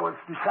my mother would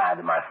decide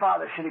that my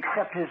father should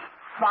accept his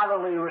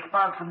fatherly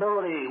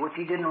responsibility, which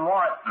he didn't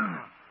want,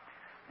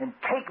 and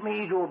take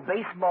me to a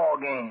baseball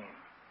game.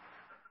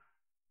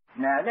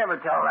 Now, I never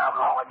tell an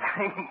alcoholic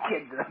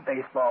kid to a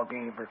baseball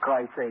game, for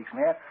Christ's sakes,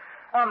 man.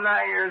 I'm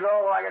 9 years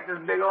old. I got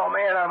this big old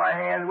man on my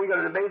hands. We go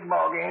to the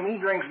baseball game.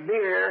 He drinks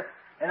beer,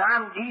 and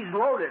he's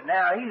loaded.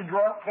 Now, he's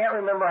drunk, can't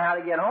remember how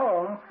to get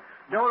home,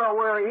 don't know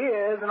where he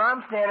is, and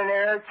I'm standing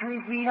there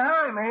 3 feet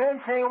high, man,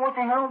 saying, what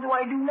the hell do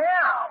I do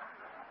now?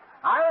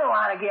 I don't know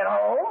how to get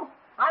home.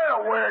 I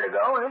don't know where to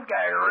go. This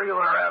guy's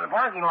reeling around the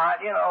parking lot,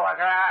 you know, like,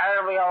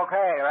 it'll be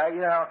okay, right, you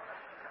know.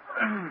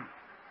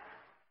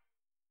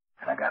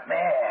 And I got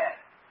mad.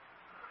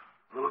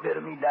 A little bit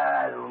of me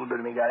died, a little bit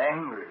of me got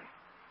angry.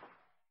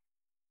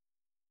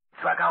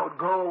 It's like I would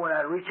go and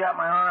I'd reach out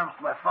my arms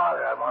to my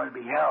father. I wanted to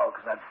be held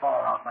because I'd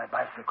fallen off my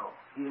bicycle.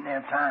 He didn't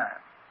have time.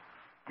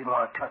 Didn't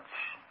want to touch.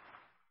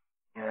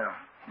 You know,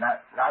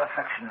 not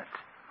affectionate.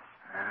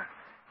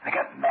 I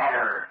got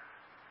madder.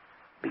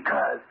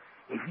 Because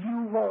if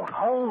you won't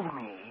hold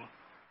me,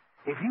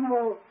 if you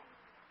won't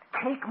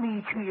take me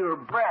to your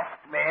breast,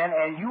 man,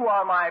 and you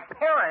are my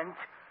parent,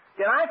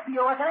 then I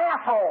feel like an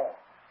asshole.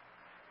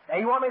 Now,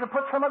 you want me to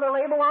put some other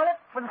label on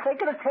it for the sake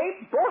of the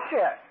tape?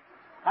 Bullshit.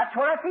 That's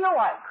what I feel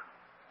like.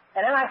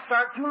 And then I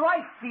start through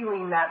life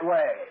feeling that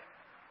way.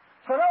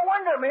 So no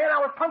wonder, man,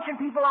 I was punching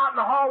people out in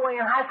the hallway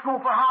in high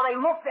school for how they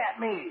looked at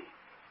me.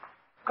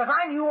 Because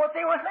I knew what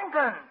they were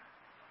thinking.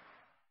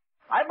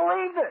 I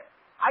believed it.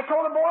 I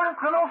told the board of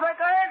criminal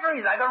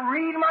psychiatry I could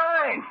read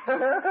minds.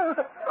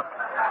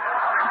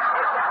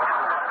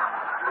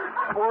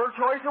 Poor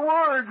choice of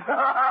words.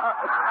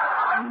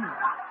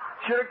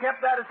 Should have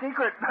kept that a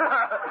secret.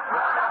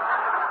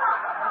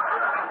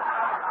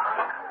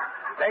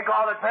 They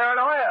called it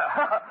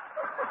paranoia.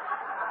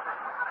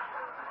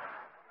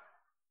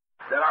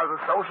 Said I was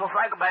a social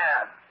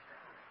psychopath.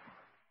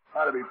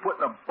 Ought to be put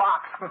in a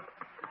box.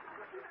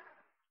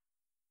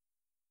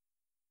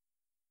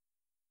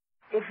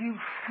 If you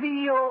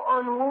feel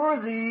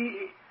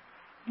unworthy,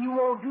 you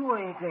won't do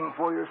anything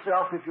for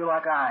yourself if you're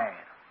like I am.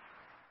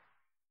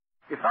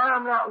 If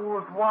I'm not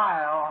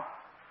worthwhile,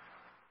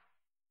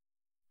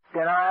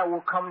 then I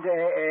will come to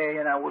AA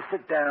and I will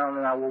sit down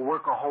and I will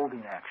work a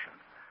holding action.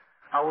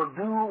 I will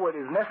do what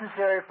is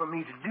necessary for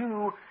me to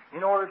do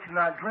in order to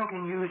not drink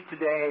and use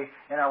today,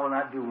 and I will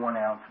not do 1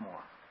 ounce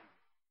more.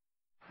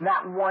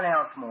 Not 1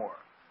 ounce more.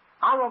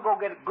 I won't go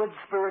get good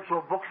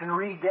spiritual books and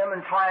read them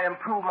and try and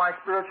improve my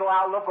spiritual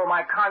outlook or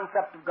my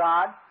concept of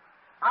God.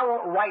 I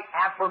won't write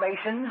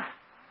affirmations.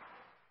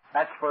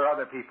 That's for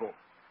other people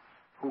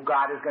who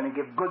God is going to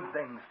give good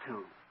things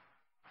to.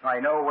 I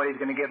know what He's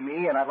going to give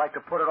me, and I'd like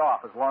to put it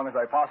off as long as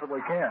I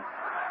possibly can.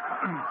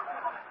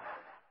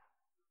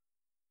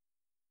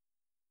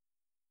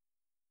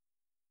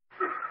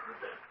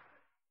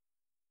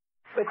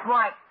 It's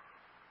like,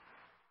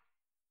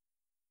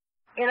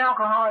 in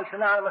Alcoholics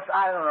Anonymous,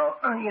 I don't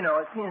know,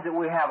 it seems that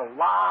we have a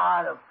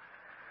lot of,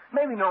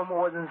 maybe no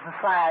more than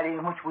society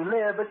in which we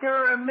live, but there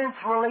are immense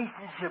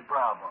relationship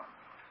problems.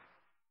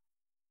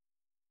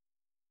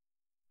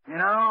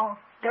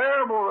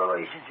 Terrible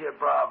relationship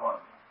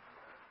problems.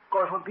 Of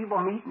course, when people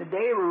meet in the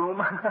day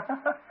room, of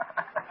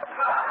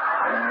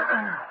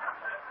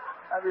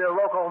your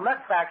local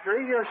nut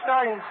factory, you're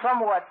starting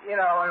somewhat, in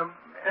a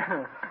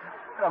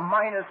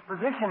minus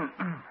position.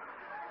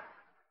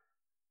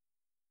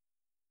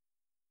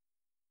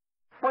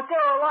 But there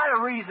are a lot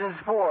of reasons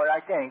for it, I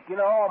think.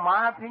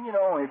 My opinion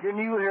only. If you're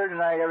new here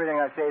tonight, everything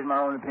I say is my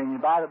own opinion.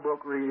 Buy the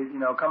book, read it,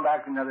 come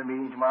back to another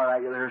meeting tomorrow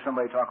night, you'll hear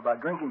somebody talk about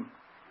drinking.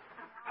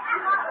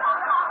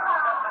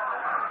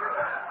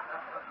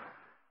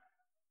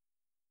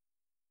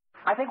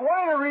 I think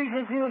one of the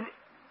reasons is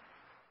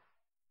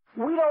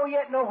we don't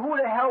yet know who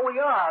the hell we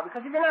are,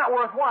 because if you're not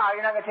worthwhile,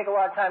 you're not going to take a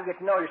lot of time to get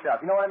to know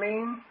yourself. You know what I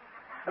mean?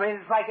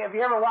 It's like if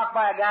you ever walk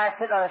by a guy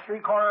sitting on a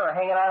street corner or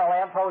hanging on a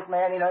lamppost,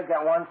 man, he's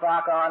got one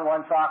sock on,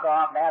 one sock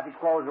off, and half his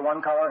clothes are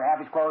one color and half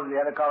his clothes are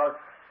the other color,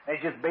 and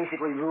he's just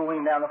basically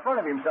drooling down the front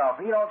of himself.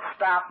 You don't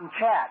stop and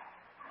chat.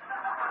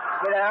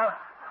 I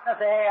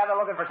say, hey, I've been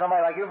looking for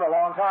somebody like you for a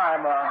long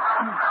time.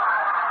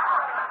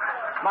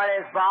 My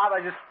name's Bob.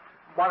 I just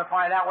want to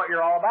find out what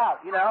you're all about.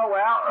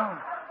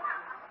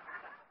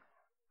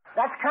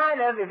 That's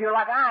kind of, if you're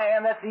like I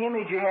am, that's the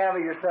image you have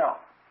of yourself.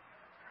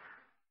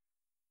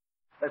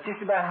 That's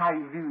just about how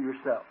you view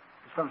yourself.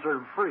 You're some sort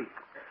of freak.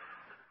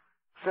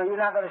 So you're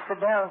not going to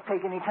sit down and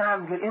take any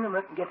time to get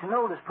intimate and get to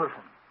know this person.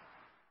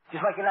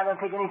 Just like you're not going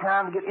to take any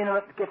time to get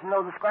intimate and get to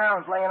know the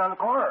scrounge laying on the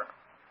corner.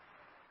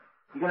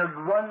 You're going to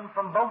run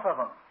from both of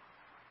them.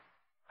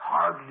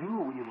 Hard to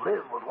do when you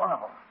live with one of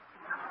them.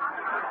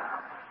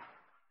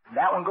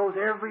 That one goes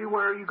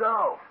everywhere you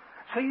go.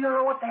 So you don't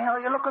know what the hell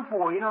you're looking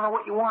for. You don't know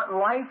what you want in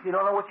life. You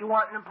don't know what you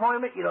want in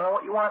employment. You don't know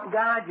what you want in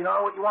God. You don't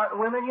know what you want in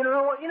women. You don't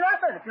know what you're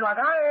nothing. If you're like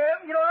I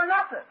am, you don't know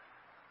nothing.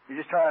 You're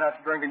just trying not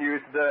to drink and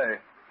use today.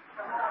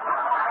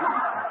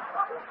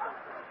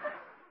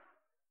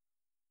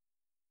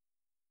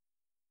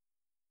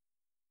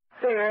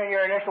 So you're in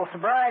your initial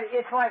sobriety.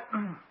 It's like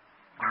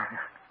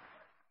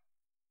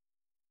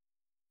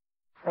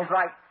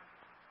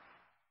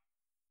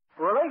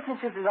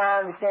relationships, as I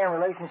understand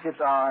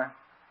relationships, are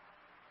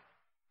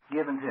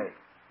give and take.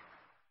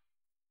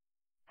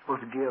 You're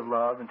supposed to give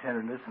love and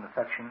tenderness and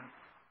affection,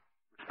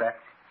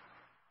 respect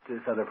to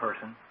this other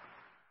person.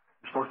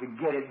 You're supposed to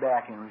get it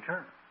back in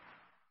return.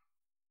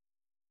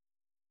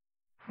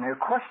 And their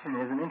question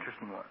is an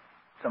interesting one.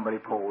 Somebody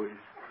posed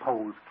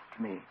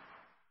to me.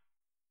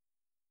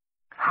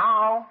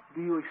 How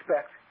do you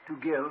expect to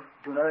give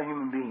to another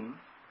human being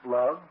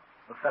love,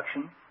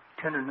 affection,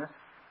 tenderness,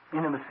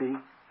 intimacy,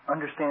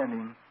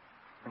 understanding,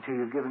 until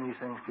you've given these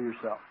things to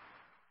yourself?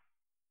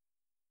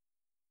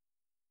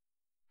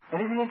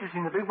 And isn't it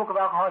interesting, the big book of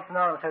Alcoholics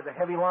Anonymous has a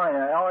heavy line,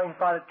 and I always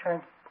thought it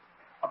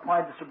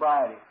applied to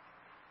sobriety.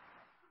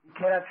 You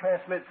cannot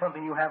transmit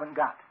something you haven't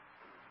got.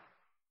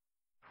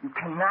 You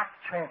cannot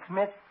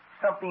transmit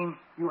something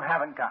you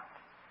haven't got.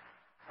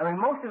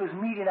 Most of us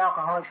meet in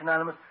Alcoholics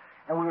Anonymous,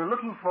 and we're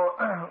looking for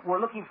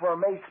a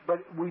mate,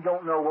 but we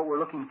don't know what we're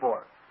looking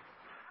for.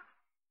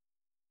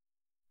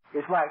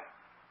 It's like,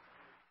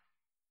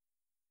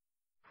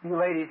 you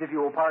ladies, if you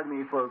will pardon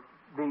me for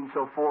being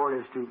so forward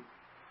as to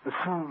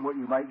assume what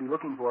you might be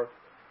looking for.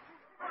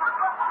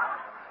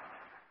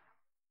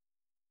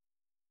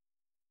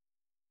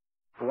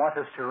 He wants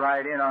us to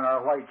ride in on our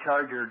white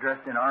Charger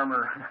dressed in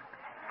armor.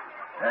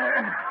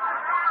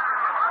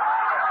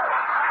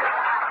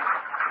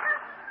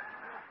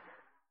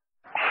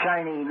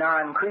 Shiny,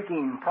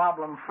 non-creaking,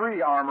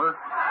 problem-free armor.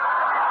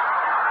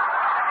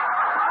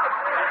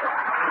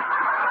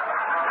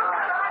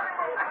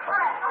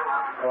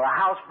 or a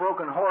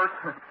housebroken horse.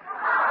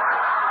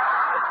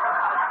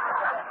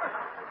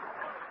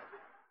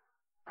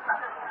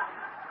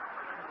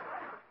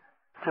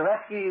 To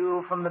rescue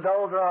you from the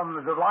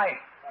doldrums of life,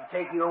 to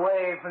take you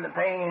away from the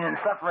pain and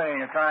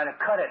suffering of trying to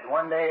cut it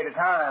one day at a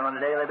time on a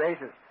daily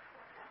basis.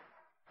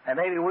 And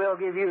maybe we'll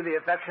give you the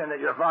affection that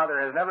your father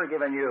has never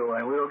given you,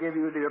 and we'll give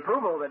you the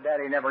approval that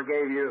Daddy never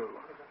gave you.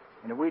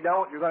 And if we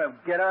don't, you're going to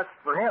get us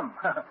for him.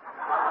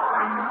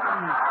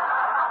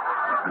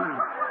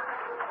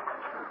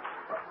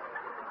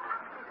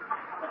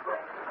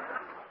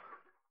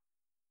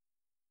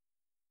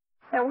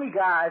 And we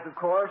guys, of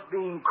course,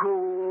 being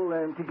cool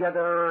and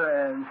together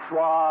and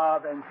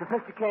suave and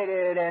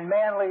sophisticated and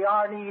manly,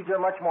 our needs are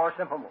much more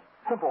simple.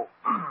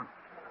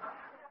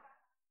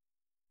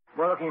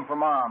 We're looking for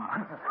Mom.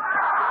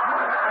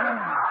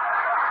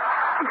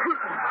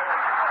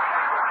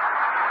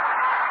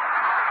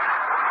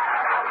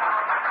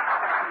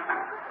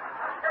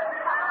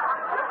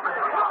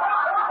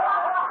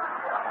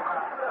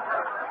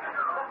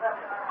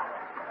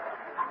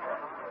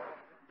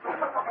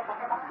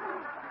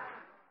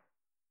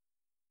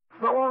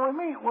 But when we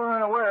meet, we're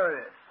unaware of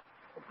this.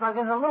 It's like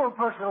there's a little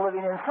person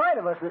living inside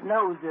of us that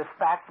knows this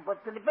fact,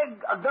 but the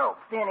big adult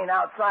standing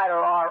outside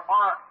are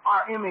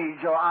our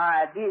image or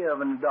our idea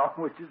of an adult,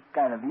 which is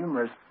kind of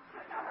humorous.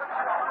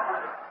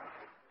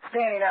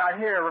 Standing out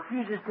here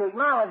refuses to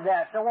acknowledge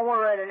that. So when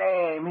we're at an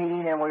AA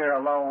meeting and we're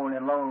alone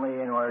and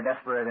lonely and we're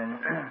desperate and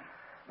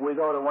we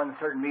go to one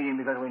certain meeting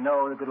because we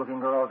know the good-looking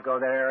girls go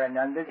there and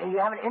you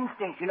have an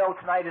instinct, you know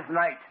tonight is the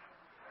night.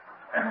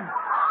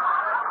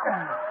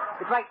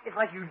 It's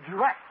like you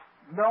dress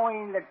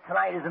knowing that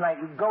tonight is the night.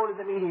 You go to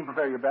the meeting,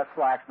 prepare your best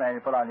slacks, man. You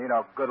put on,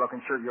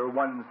 good-looking shirt, your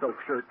one silk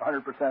shirt,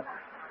 100%.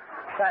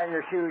 Shine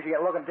your shoes. You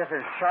get looking just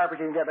as sharp as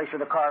you can get. Make sure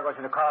the car goes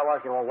to the car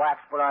wash. You will wax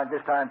put on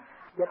this time.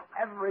 Get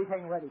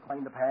everything ready.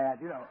 Clean the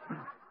pads,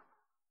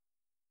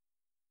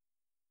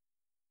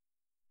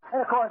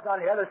 And, of course, on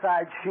the other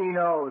side, she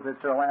knows that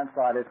Sir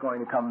Lancelot is going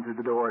to come through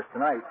the doors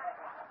tonight.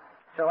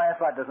 Sir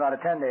Lancelot does not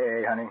attend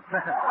AA, honey.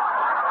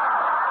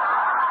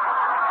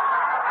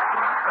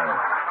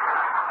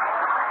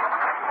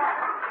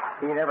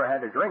 He never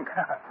had a drink.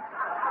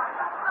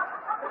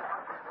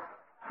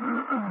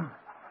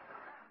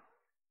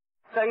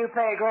 So you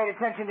pay great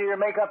attention to your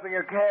makeup and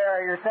your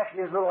care, your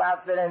sexiest little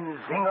outfit, and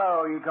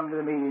zingo, you come to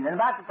the meeting. And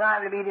about the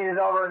time the meeting is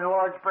over and the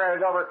Lord's Prayer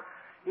is over,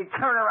 you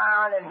turn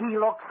around and he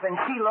looks and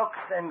she looks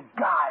and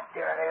God,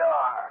 there they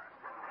are.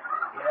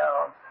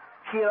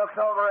 She looks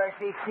over and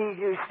she sees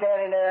you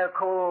standing there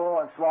cool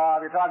and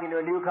suave. You're talking to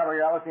a newcomer,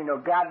 you're not listening to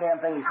a goddamn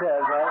thing he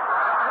says, right?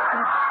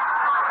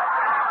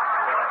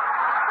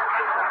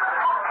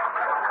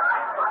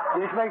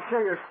 You just make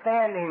sure you're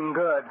standing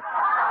good.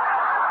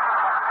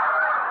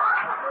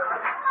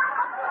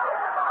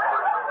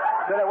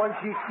 So that when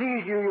she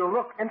sees you, you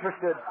look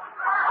interested.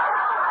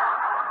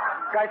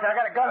 Guy said, I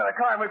got a gun in the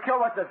car, I'm going to kill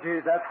myself.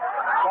 Geez, that's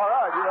all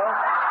right,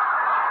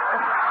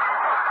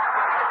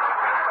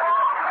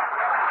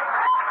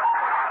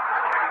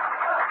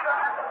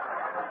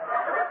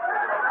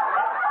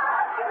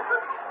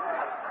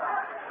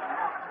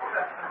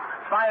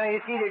 Finally,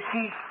 you see that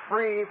she's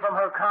free from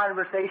her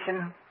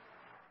conversation.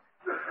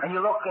 And you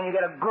look and you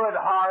get a good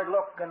hard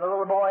look and the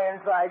little boy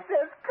inside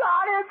says,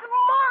 God, it's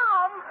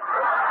Mom!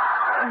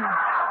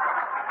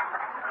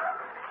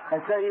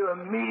 And so you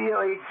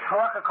immediately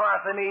truck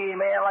across the meeting,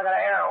 man, like an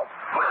arrow.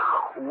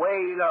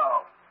 Away you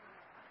go.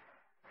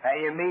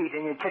 And you meet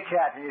and you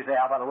chit-chat and you say,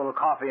 how about a little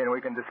coffee and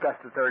we can discuss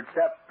the third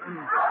step?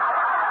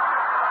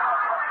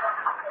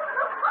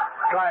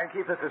 Try and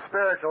keep this as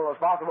spiritual as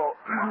possible.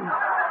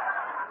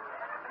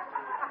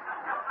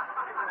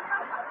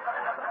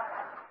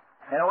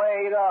 And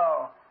away you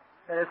go.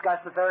 And discuss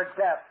the third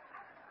step.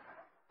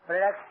 For the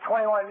next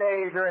 21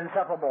 days, you're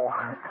inseparable.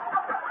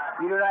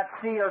 You do not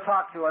see or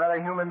talk to another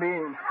human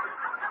being.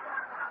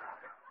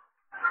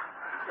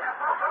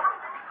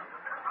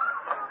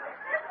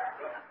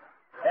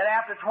 Then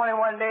after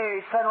 21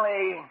 days,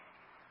 suddenly,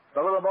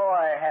 the little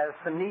boy has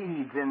some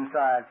needs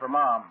inside for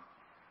Mom.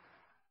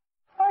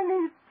 I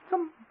need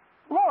some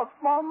love,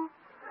 Mom.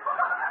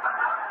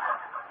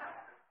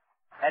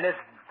 And this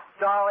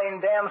darling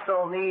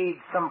damsel needs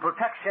some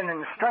protection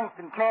and strength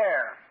and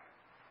care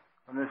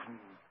from this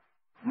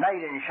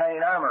knight in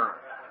shining armor.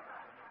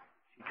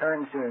 She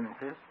turns to him and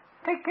says,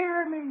 take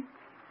care of me.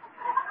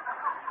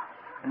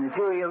 And the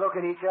two of you look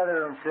at each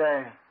other and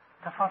say,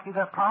 the fuck, you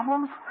got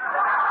problems?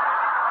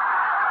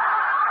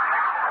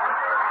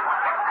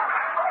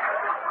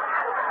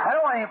 I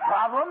don't want any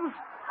problems.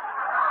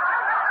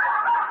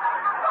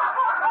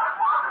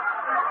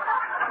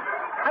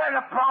 I have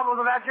no problems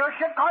with that. Your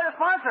shit, call your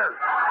sponsor.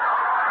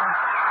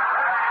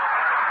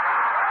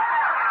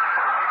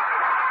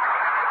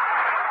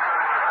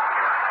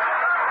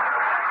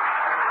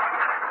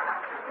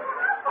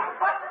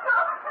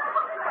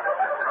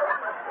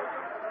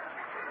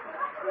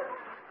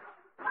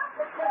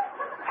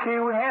 See,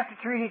 we have to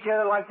treat each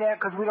other like that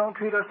because we don't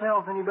treat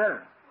ourselves any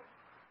better.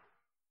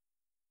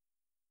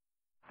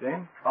 See?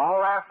 All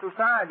laughter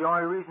aside, the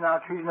only reason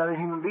I'll treat another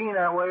human being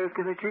that way is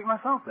because I treat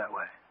myself that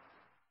way.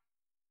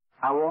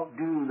 I won't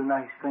do the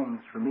nice things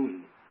for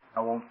me.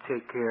 I won't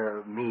take care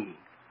of me.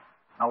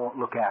 I won't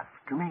look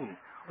after me.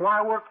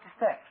 Why work the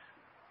steps?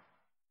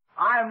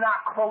 I am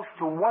not close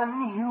to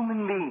one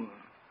human being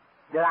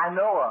that I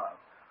know of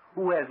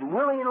who has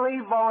willingly,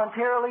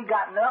 voluntarily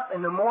gotten up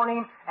in the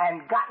morning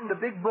and gotten the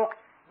big book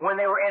when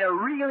they were in a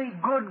really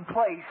good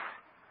place.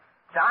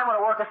 So I'm going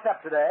to work a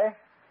step today.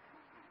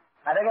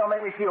 I think it'll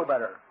make me feel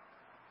better.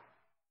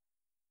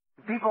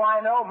 The people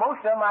I know, most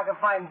of them I can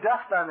find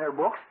dust on their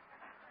books.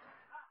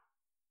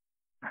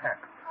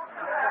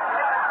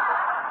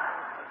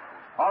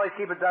 Always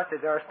keep it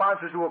dusted. There are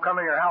sponsors who will come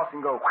in your house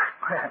and go...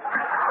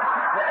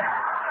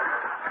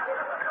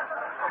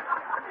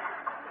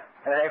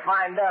 And if they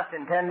find dust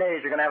in 10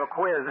 days, you're going to have a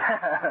quiz.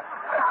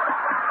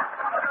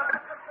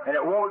 And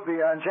it won't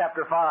be on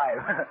Chapter 5.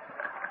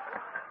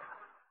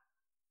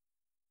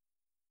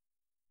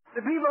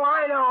 The people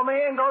I know,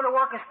 man, go to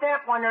work a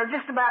step when they're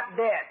just about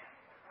dead.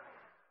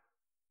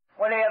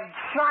 When they have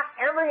shot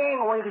every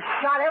angle,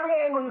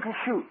 you can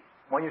shoot.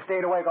 When you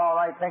stayed awake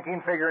all night thinking,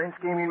 figuring,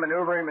 scheming,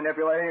 maneuvering,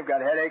 manipulating, you've got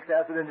headaches,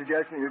 acid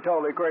indigestion, you're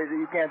totally crazy,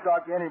 you can't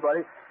talk to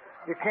anybody.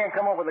 You can't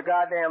come up with a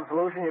goddamn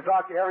solution. You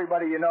talk to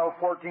everybody you know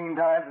 14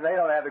 times, and they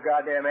don't have the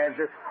goddamn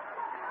answer.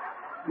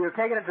 You're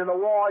taking it to the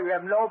wall. You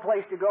have no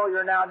place to go.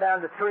 You're now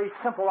down to 3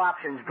 simple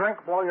options.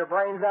 Drink, blow your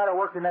brains out, or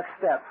work the next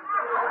step.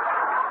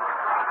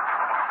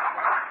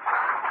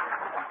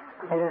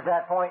 And at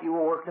that point, you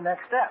will work the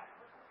next step.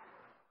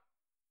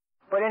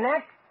 But in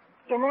that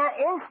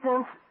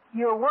instance,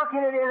 you're working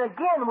it in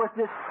again with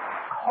this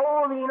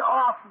holding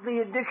off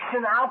the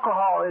addiction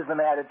alcoholism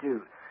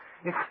attitude.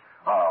 It's...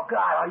 oh,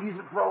 God, I'll use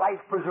it for a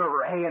life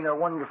preserver. Hey, and they're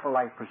wonderful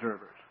life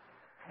preservers.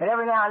 And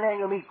every now and then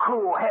you'll meet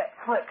cool, hip,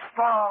 slick,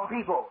 strong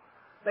people.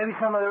 Maybe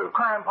some of their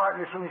crime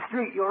partners from the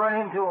street. You'll run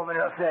into them and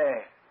they'll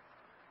say,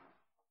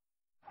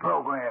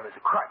 program is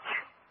a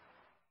crutch.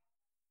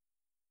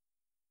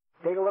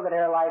 Take a look at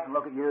their life and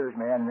look at yours,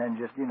 man, and then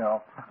just, I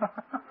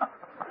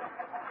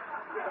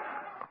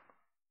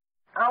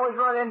always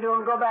run into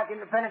them, go back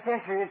into the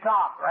penitentiary and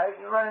talk, right?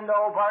 You run into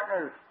old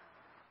partners.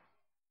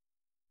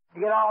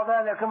 You get all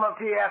done, they'll come up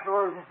to you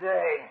afterwards and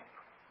say,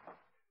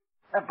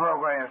 that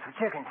program's for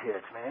chicken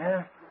tits,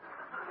 man.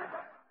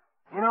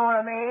 You know what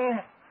I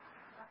mean?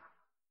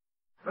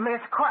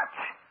 It's a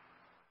crutch.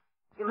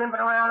 You're limping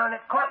around on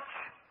that crutch.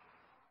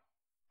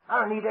 I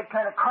don't need that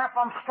kind of crap.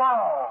 I'm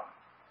strong.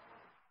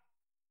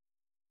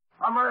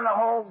 I'm running a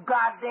whole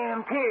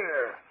goddamn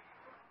tier.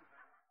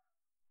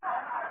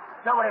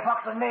 Nobody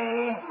fucks with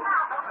me.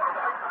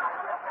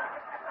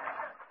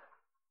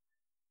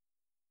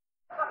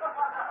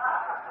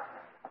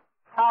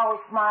 I always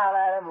smile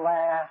at him,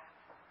 laugh.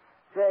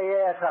 Say,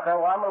 yeah, sucker,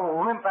 well, I'm going to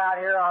limp out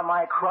here on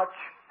my crutch.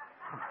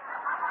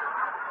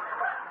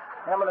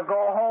 And I'm going to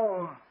go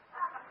home.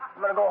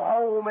 I'm going to go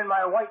home in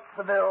my white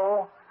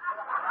Seville.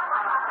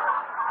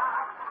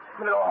 I'm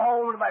going to go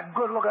home to my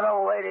good-looking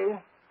old lady.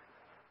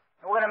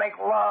 And we're going to make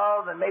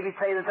love and maybe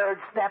say the third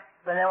step,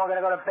 and then we're going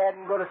to go to bed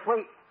and go to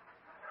sleep.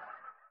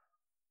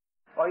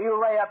 Well, you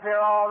lay up here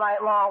all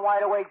night long,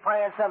 wide awake,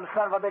 praying some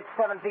son of a bitch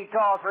 7 feet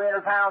tall,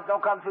 300 pounds,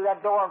 don't come through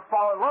that door and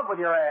fall in love with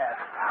your ass.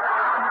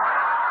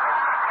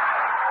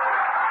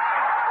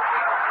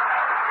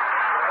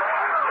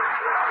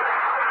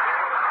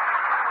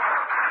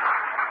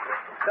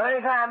 So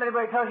anytime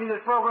anybody tells you this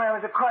program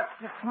is a crutch,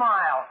 just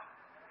smile.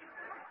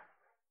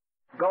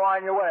 Go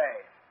on your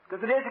way.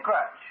 Because it is a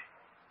crutch.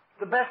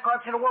 It's the best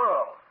crutch in the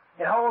world.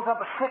 It holds up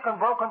a sick and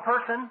broken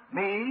person,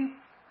 me,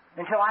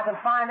 until I can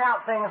find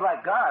out things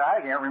like, God, I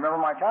can't remember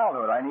my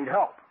childhood. I need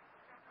help.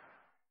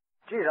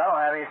 Geez, I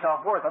don't have any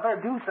self-worth. I better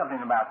do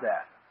something about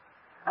that.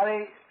 I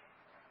mean,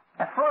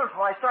 at first,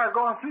 when I started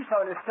going through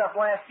some of this stuff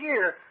last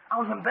year, I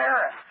was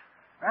embarrassed,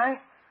 right?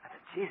 I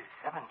said, Jesus,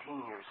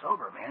 17 years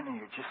sober, man, and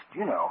you're just,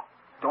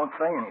 don't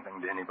say anything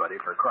to anybody,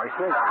 for Christ's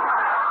sake.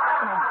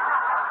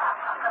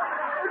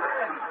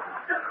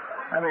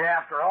 I mean,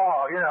 after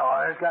all,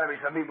 there's got to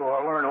be some people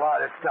who learned a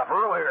lot of this stuff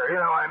earlier,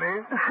 you know what I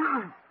mean?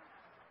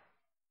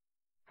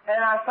 And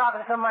I was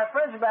talking to some of my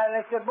friends about it, and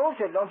they said,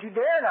 bullshit, don't you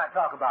dare not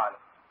talk about it.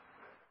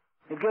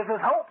 It gives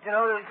us hope to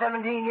know that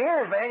in 17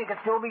 years, man, you can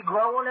still be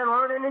growing and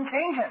learning and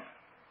changing.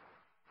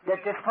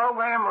 That this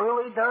program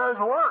really does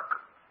work.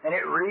 And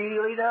it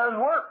really does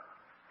work.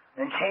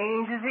 And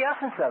change is the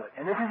essence of it.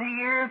 And this is a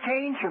year of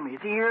change for me.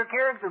 It's a year of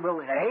character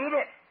building. I hate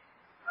it.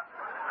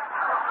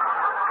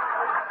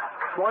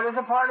 Boy, there's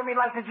a part of me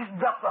like to just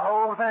duck the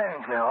whole thing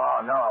and say,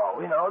 oh, no.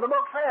 The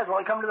book says,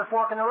 when we come to the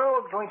fork in the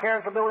road between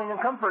character building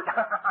and comfort.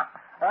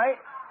 Right?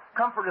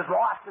 Comfort is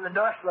lost in the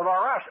dust of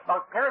our rush.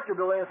 Our character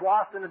building is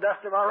lost in the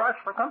dust of our rush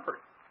for comfort.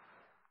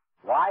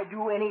 Why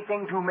do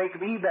anything to make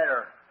me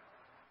better?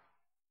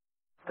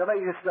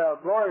 Somebody just,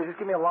 Gloria, just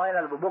give me a line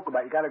out of a book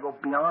about you got to go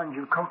beyond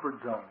your comfort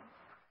zone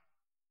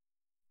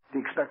to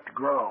expect to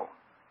grow.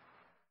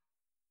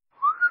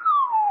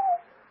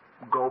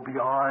 Go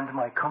beyond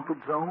my comfort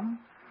zone?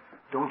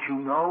 Don't you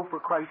know, for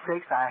Christ's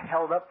sakes, I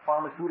held up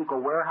pharmaceutical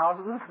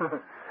warehouses?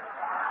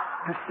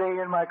 To stay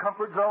in my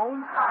comfort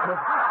zone?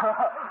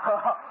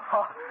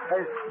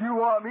 You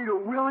want me to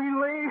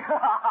willingly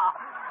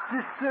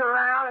just sit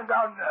around and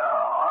go,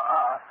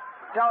 no.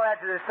 Tell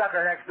that to the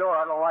sucker next door.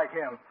 I don't like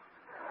him.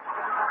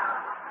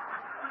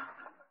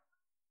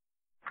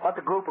 Let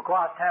the group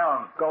across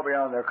town go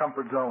beyond their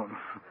comfort zone.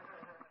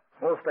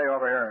 We'll stay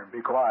over here and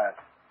be quiet.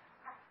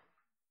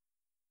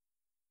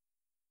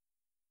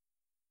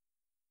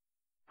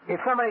 If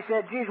somebody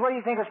said, geez, what do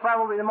you think is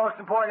probably the most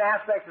important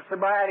aspect of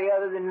sobriety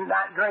other than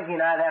not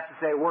drinking, I'd have to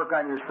say work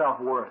on your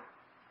self-worth.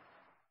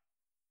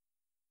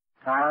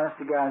 I honest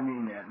to God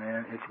mean that,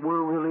 man.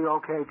 We're really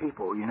okay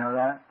people, you know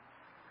that?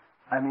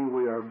 I mean,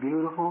 we are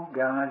beautiful,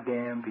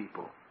 goddamn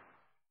people.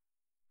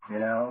 You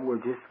know, we're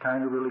just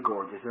kind of really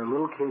gorgeous. There are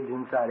little kids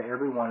inside of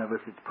every one of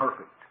us. It's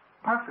perfect.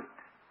 Perfect.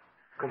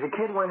 Because the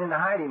kid went into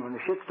hiding when the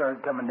shit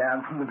started coming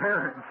down from the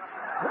parents.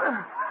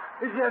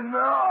 He said,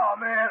 no,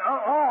 man,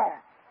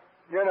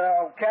 You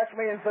know, catch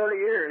me in 30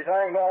 years.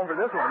 I ain't going for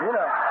this one, you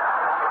know.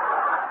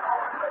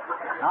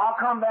 I'll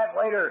come back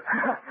later.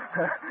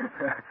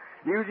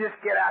 You just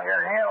get out here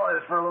and handle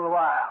this for a little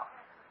while.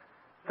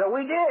 So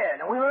we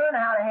did. We learned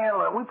how to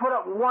handle it. We put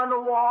up one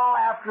wall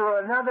after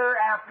another,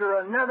 after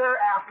another,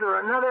 after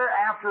another,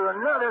 after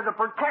another to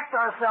protect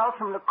ourselves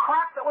from the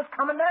crap that was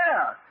coming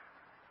down.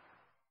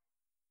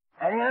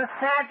 And the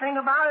sad thing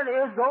about it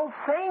is those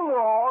same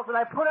walls that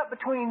I put up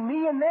between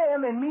me and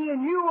them and me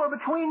and you are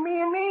between me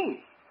and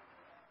me.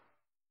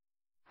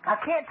 I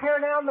can't tear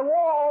down the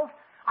walls.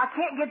 I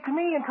can't get to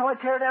me until I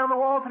tear down the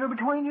walls that are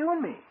between you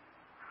and me.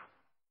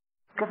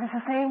 Because it's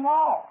the same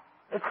wall.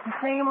 It's the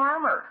same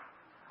armor.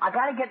 I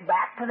got to get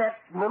back to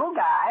that little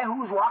guy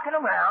who was walking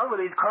around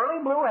with his curly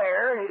blue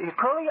hair, his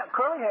curly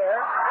hair.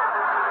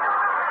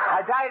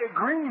 I dyed it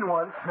green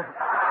once.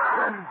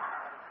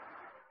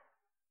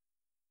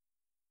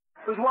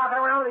 He was walking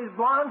around with his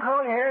blonde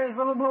curly hair, his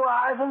little blue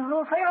eyes, and his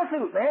little sailor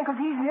suit, man, because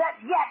he's not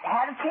yet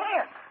had a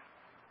chance.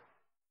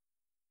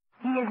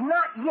 He has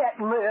not yet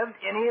lived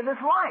any of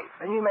this life.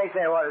 And you may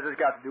say, what has this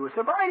got to do with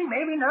sobriety?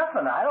 Maybe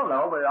nothing. I don't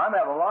know, but I'm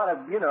having a lot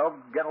of, getting a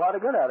lot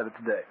of good out of it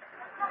today.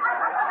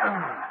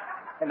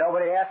 And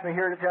nobody asked me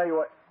here to tell you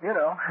what, you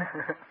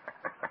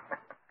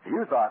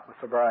thought what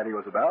sobriety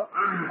was about.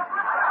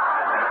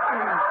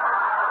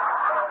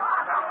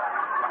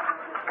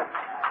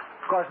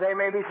 Of course, they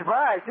may be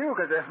surprised, too,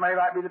 because this may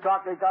not be the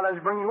talk they thought I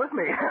was bringing with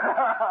me.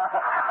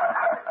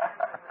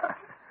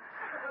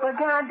 But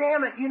God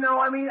damn it,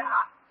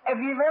 have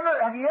you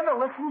ever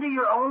listened to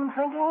your own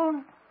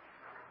thinking?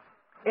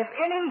 If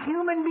any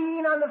human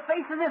being on the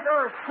face of this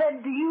earth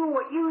said to you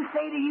what you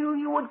say to you,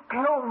 you would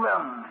kill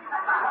them.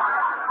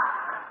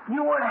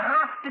 You would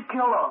have to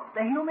kill them.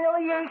 The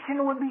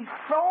humiliation would be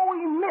so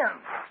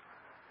immense,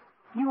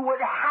 you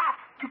would have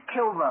to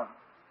kill them.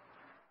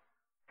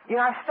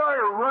 I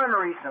started a run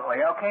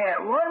recently, okay?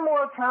 And one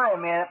more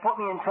time, man, it put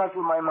me in touch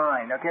with my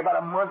mind. Okay, about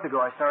a month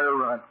ago I started a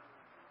run.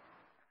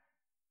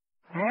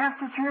 And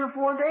after 3 or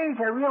 4 days,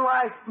 I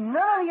realized none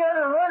of the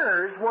other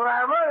runners where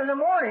I run in the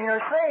morning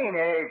are saying,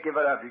 hey, give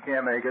it up, you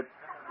can't make it.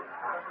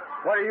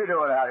 What are you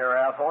doing out here,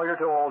 asshole? You're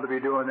too old to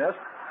be doing this.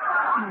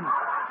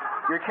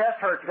 Your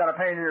chest hurts, you got a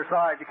pain in your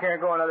side, you can't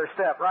go another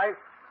step, right?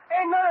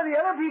 Ain't none of the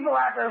other people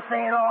out there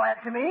saying all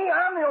that to me.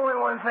 I'm the only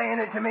one saying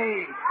it to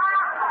me.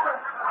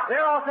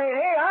 They're all saying,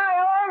 hey,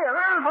 hi, how are you?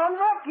 Thumbs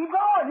up, keep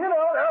going.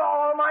 They're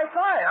all on my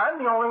side. I'm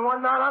the only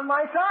one not on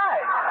my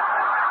side.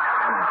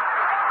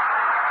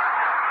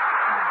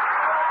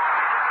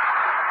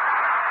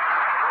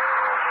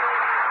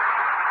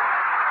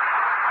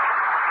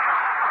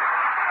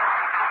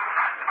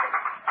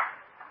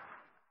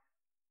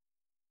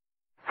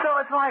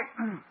 It's like,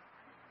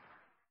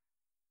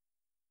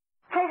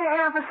 take a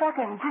half a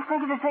second. Just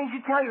think of the things you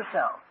tell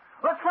yourself.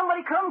 Let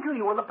somebody come to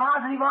you with a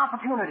positive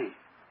opportunity.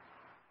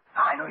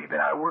 I know you've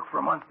been out of work for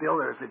a month, Bill.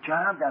 There's a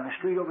job down the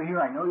street over here.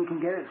 I know you can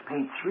get it. It's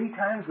paid 3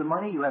 times the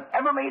money you have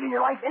ever made in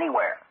your life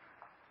anywhere.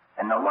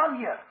 And they'll love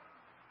you.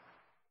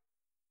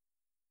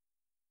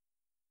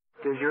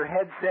 Does your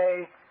head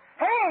say,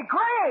 hey,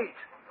 great!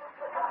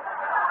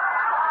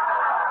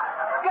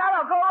 God,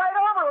 I'll go right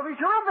over. It'll be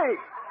terrific.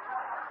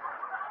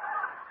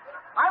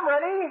 I'm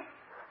ready.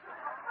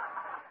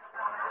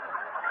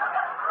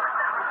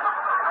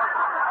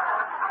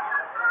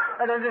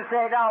 And does it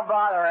say, don't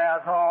bother,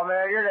 asshole,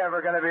 man. You're never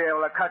going to be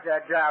able to cut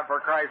that job for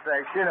Christ's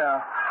sake, You'll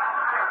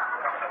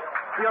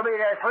be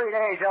there 3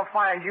 days. They'll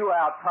find you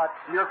out, putz.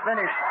 You're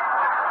finished.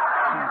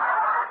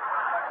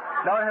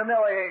 Don't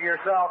humiliate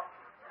yourself.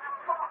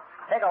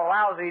 Take a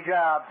lousy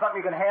job,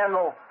 something you can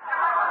handle.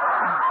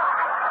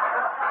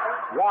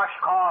 Wash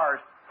cars.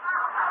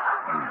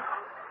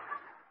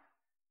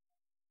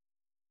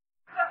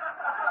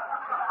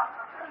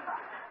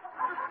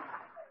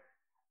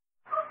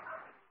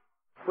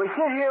 We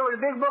sit here with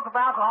a big book of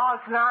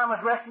Alcoholics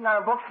Anonymous resting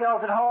on our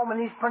bookshelves at home, and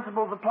these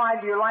principles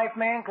applied to your life,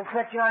 man, can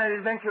set you on an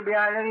adventure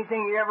beyond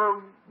anything you ever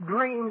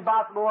dreamed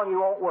possible, and you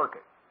won't work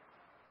it.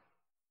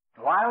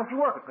 Why don't you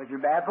work it? Because you're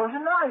a bad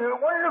person? No, you're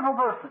a wonderful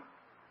person.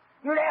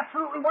 You're an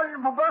absolutely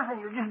wonderful person.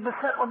 You're just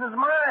beset with his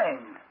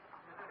mind.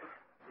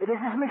 It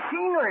is his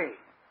machinery.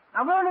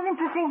 I've learned an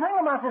interesting thing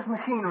about this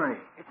machinery.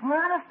 It's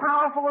not as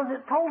powerful as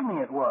it told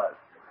me it was.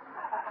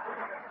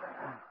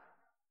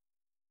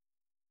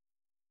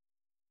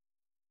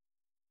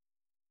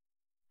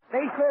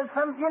 They said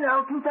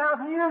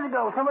 2,000 years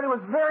ago, somebody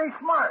was very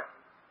smart.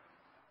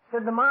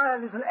 Said the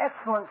mind is an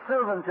excellent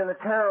servant and a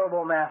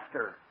terrible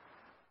master.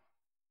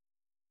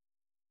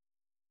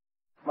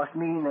 Must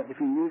mean that if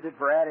you use it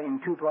for adding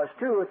 2 plus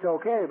 2, it's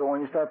okay, but when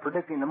you start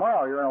predicting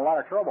tomorrow, you're in a lot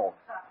of trouble.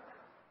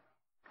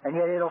 And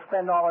yet it'll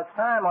spend all its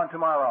time on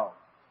tomorrow.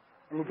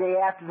 And the day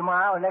after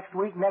tomorrow, and next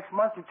week, next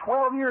month, to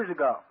 12 years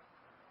ago.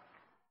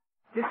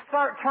 Just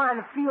start trying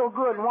to feel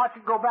good and watch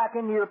it go back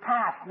into your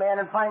past, man,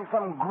 and find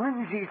some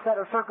gringy set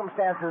of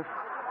circumstances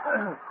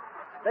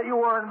that you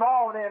were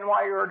involved in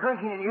while you were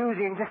drinking and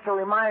using just to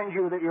remind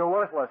you that you're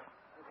worthless.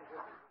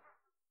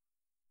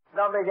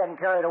 Don't be getting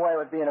carried away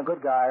with being a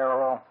good guy,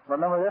 or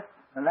remember this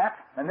and that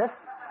and this.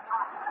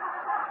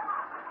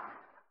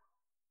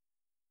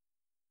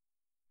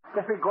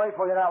 Just be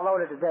grateful you're not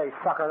loaded today,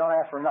 sucker. Don't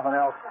ask for nothing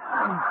else.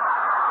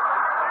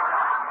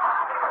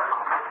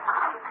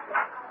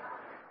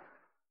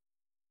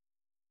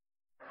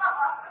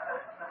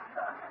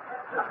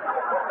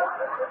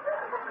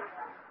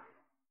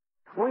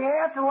 We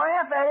have to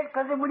laugh at it,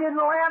 because if we didn't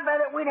laugh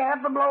at it, we'd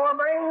have to blow our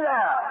brains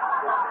out.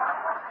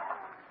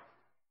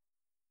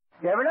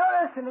 You ever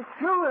notice? And it's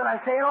true, and I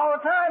say it all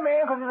the time,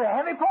 man, because there's a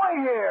heavy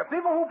point here.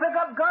 People who pick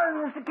up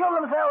guns to kill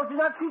themselves do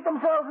not shoot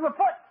themselves in the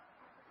foot.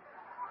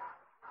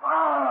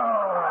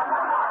 Oh.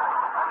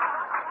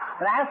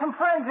 And I have some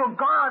friends who have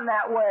gone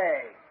that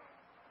way.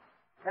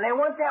 And they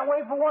went that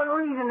way for one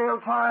reason. They were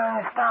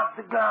trying to stop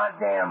the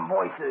goddamn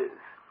voices.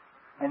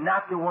 And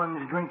not the ones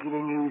drinking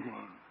and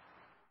using.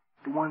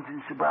 The ones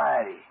in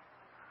sobriety.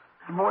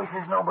 The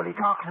voices nobody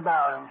talks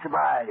about in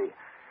sobriety.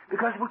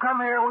 Because we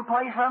come here and we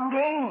play some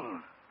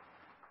game.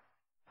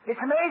 It's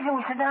amazing.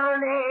 We sit down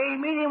in an AA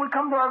meeting, we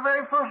come to our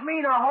very first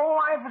meeting, our whole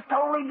life is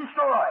totally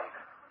destroyed.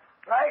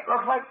 Right?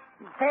 Looks like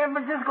San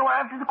Francisco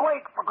after the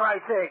quake, for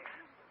Christ's sakes.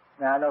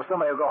 Now, I know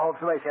somebody will go home,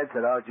 somebody's head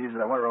said, oh, Jesus,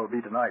 I wonder what it'll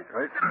be tonight,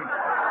 right?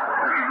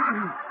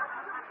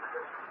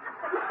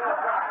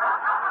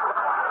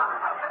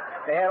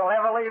 It'll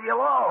never leave you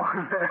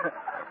alone.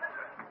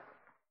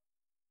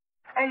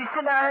 And you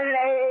sit down in an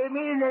AA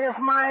meeting and this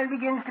mind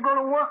begins to go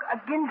to work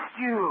against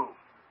you.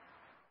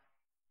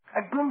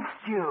 Against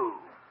you.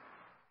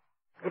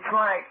 It's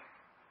like,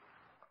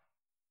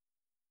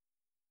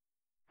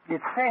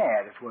 it's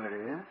sad is what it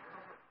is.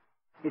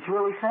 It's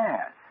really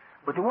sad.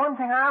 But the one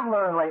thing I've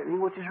learned lately,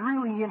 which is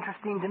really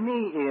interesting to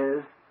me,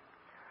 is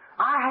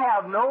I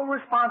have no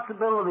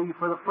responsibility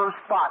for the first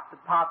thought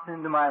that pops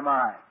into my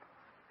mind.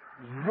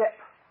 Zip.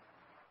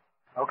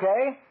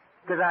 Okay?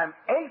 Because I'm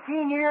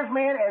 18 years,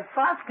 man, and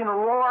thoughts can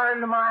roar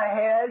into my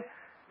head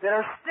that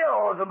are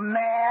still as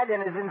mad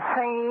and as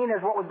insane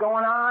as what was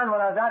going on when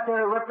I was out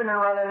there ripping and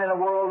running in a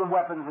world of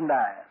weapons and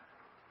dying.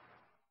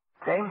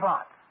 Same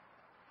thoughts.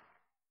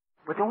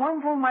 But the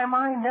one thing my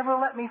mind never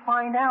let me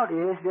find out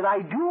is that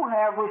I do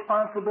have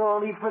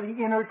responsibility for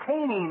the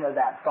entertaining of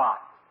that thought.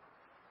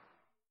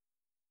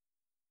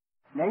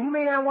 Now, you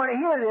may not want to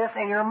hear this,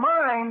 and your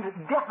mind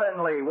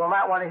definitely will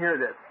not want to hear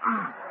this.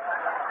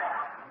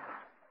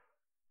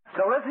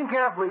 So listen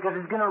carefully, because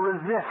it's going to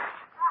resist.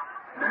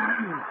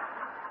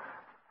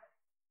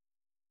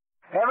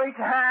 Every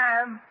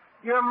time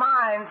your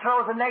mind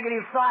throws a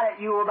negative thought at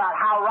you about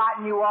how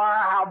rotten you are,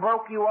 how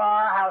broke you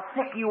are, how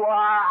sick you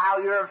are, how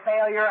you're a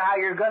failure, how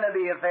you're going to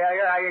be a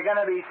failure, how you're going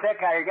to be sick,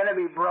 how you're going to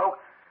be broke,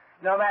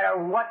 no matter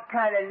what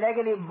kind of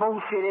negative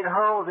bullshit it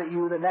hurls at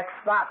you, the next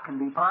thought can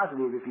be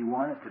positive if you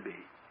want it to be.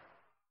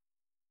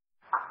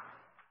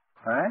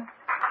 All right?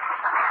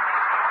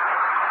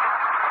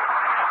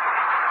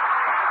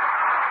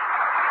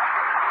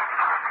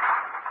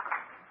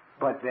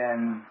 But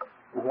then,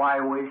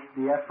 why waste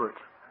the effort?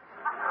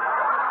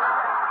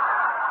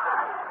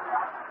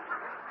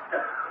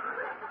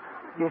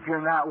 If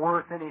you're not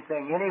worth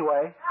anything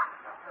anyway.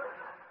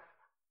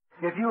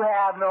 If you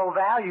have no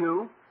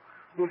value,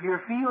 if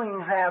your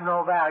feelings have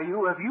no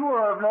value, if you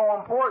are of no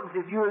importance,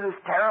 if you're this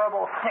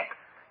terrible, sick,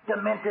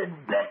 demented,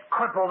 bent,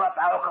 crippled up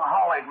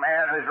alcoholic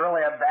man who's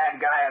really a bad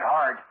guy at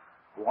heart,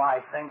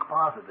 why think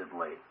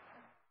positively?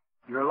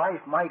 Your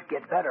life might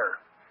get better.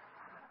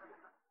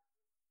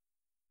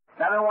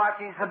 I've been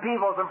watching some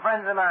people, some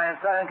friends of mine in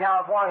Southern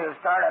California who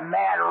start a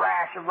mad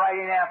rash of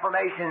writing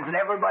affirmations, and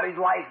everybody's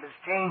life is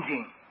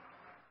changing.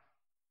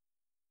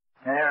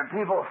 And there are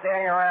people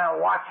standing around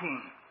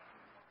watching.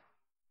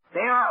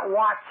 They aren't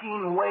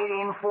watching,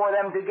 waiting for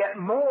them to get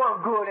more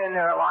good in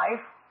their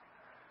life.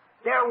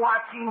 They're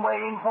watching,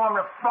 waiting for them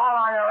to fall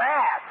on their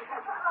ass.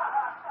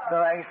 So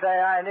they say,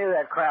 I knew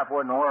that crap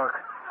wouldn't work.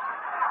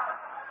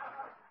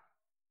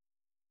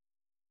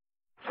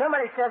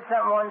 Somebody said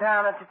something one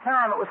time. At the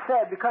time it was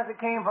said, because it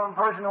came from a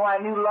person who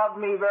I knew loved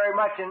me very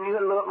much and knew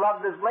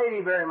loved this lady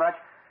very much,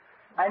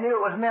 I knew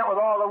it was meant with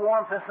all the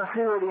warmth and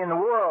sincerity in the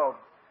world.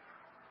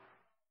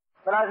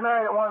 But I was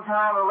married at one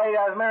time, and the lady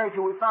I was married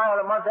to, we found out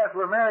a month after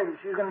we were married that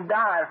she was going to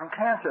die from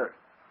cancer.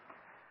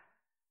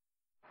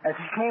 As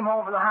she came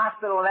home from the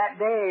hospital, that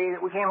day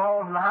that we came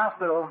home from the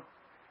hospital,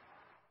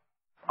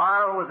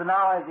 armed with the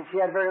knowledge that she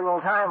had very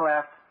little time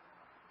left,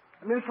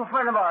 a mutual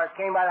friend of ours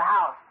came by the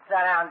house,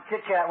 sat down and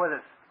chit-chat with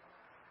us.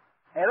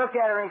 And he looked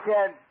at her and he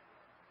said,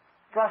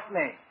 "Trust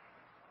me."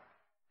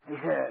 He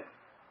said,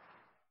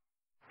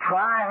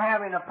 "Try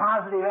having a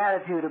positive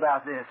attitude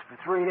about this for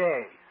 3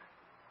 days.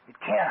 It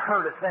can't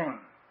hurt a thing."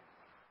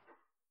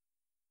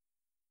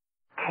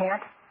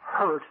 Can't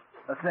hurt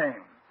a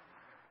thing.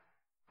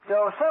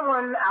 So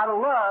someone out of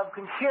love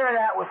can share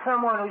that with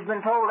someone who's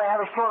been told they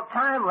have a short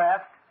time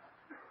left.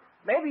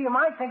 Maybe you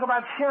might think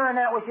about sharing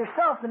that with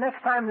yourself the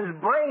next time this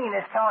brain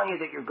is telling you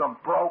that you're going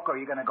broke, or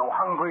you're going to go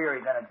hungry, or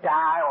you're going to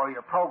die, or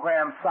your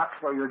program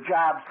sucks, or your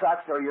job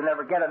sucks, or you'll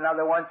never get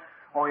another one,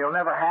 or you'll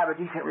never have a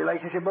decent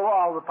relationship, or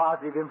all the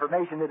positive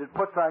information that it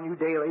puts on you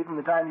daily from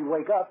the time you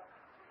wake up.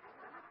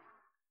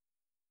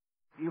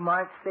 You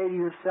might say to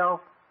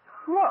yourself,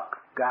 "Look,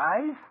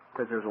 guys,"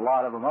 because there's a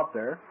lot of them up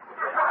there,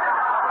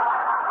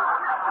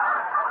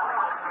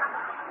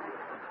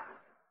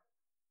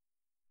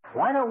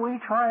 "why don't we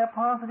try a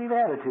positive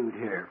attitude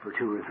here for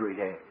 2 or 3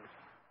 days?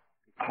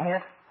 It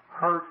can't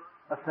hurt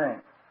a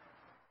thing."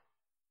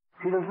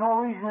 See, there's no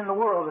reason in the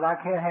world that I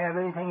can't have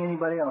anything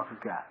anybody else has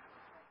got.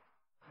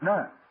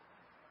 None.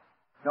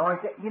 The only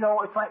thing,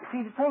 it's like,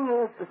 see, the thing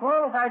is, as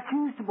long as I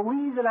choose to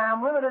believe that I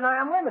am limited, I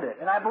am limited.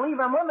 And I believe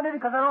I'm limited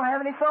because I don't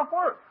have any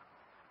self-worth.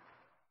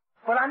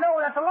 But I know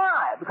that's a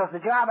lie, because the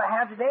job I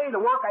have today, the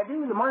work I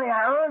do, the money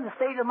I earn, the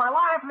state of my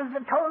life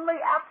is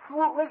totally,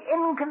 absolutely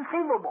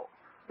inconceivable.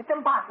 It's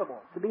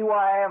impossible to be where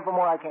I am from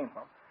where I came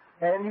from.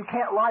 And you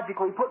can't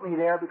logically put me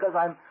there because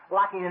I'm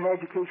lacking in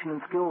education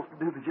and skills to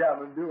do the job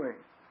I'm doing.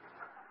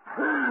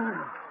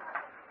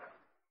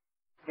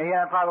 And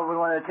yeah, I'm probably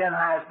one of the 10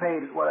 highest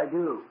paid at what I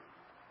do.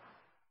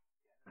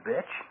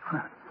 Bitch.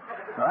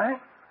 Right?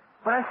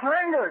 But I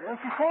surrendered.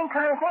 It's the same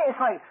kind of thing. It's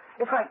like,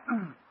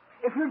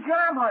 if you're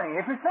job hunting,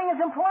 if your thing is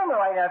employment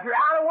right now, if you're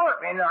out of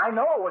work, and I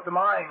know what the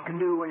mind can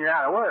do when you're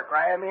out of work,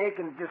 right? I mean, it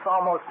can just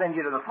almost send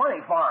you to the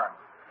funny farm.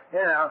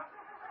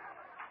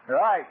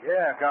 Right,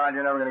 yeah, God,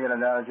 you're never going to get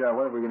another job.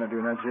 What are we going to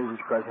do now?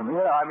 Jesus Christ. I mean,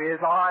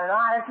 it's on and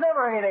on. It's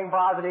never anything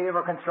positive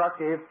or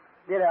constructive.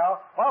 Well,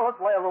 let's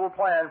lay a little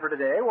plan for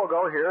today. We'll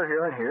go here,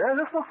 here, and here. And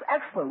this looks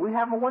excellent. We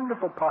have a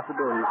wonderful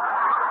possibility.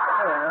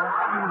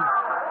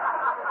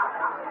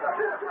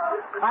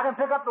 I can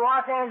pick up the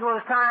Los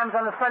Angeles Times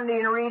on a Sunday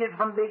and read it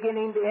from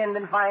beginning to end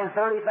and find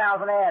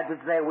 30,000 ads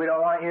that say, "We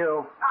don't want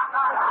you."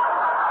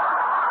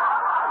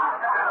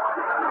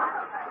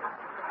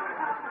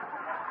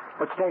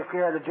 Which takes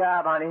care of the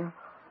job hunting.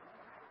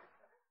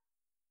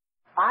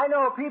 I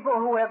know people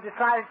who have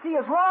decided, see,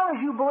 as long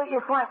as you believe,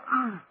 it's like,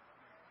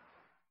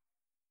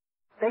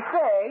 they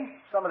say,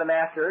 some of the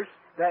masters,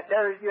 that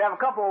you have a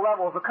couple of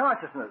levels of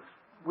consciousness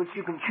which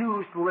you can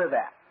choose to live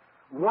at.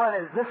 One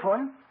is this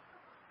one,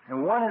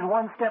 and one is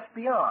one step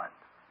beyond,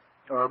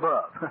 or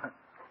above.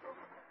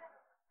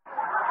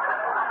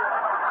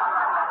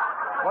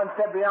 One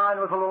step beyond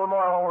was a little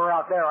more when we were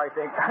out there, I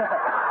think.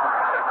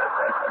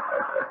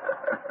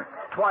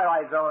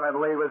 Twilight Zone, I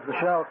believe, was the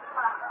show.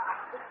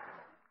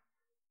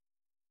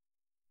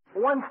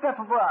 One step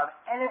above.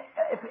 And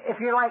if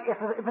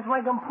it's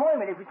like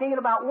employment, if you're thinking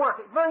about work,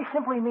 it very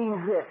simply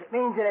means this. It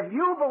means that if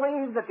you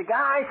believe that the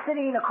guy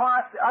sitting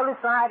across the other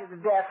side of the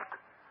desk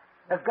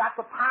has got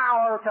the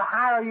power to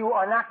hire you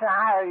or not to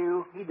hire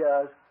you, he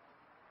does.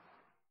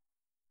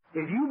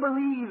 If you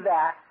believe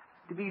that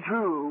to be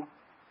true,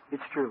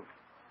 it's true.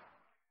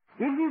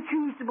 If you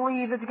choose to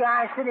believe that the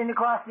guy sitting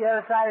across the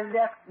other side of the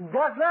desk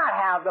does not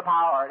have the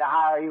power to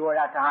hire you or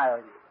not to hire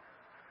you,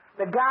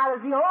 that God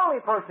is the only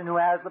person who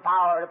has the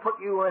power to put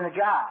you in a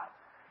job,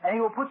 and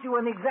he will put you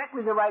in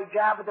exactly the right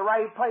job at the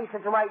right place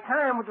at the right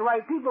time with the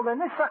right people, then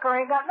this sucker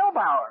ain't got no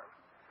power.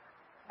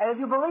 And if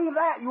you believe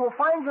that, you will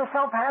find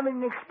yourself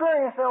having an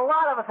experience that a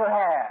lot of us have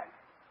had.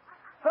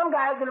 Some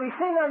guy's going to be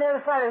sitting on the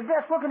other side of the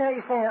desk looking at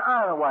you saying, "I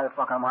don't know why the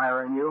fuck I'm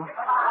hiring you."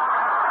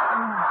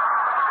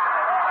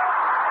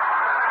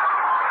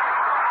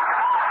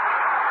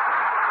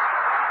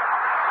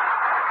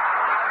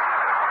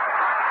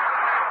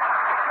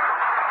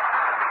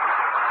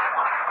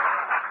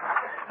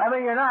 I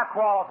mean, you're not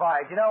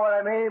qualified, you know what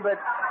I mean? But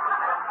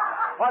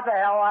what the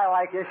hell, I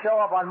like you. Show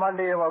up on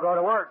Monday and we'll go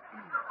to work.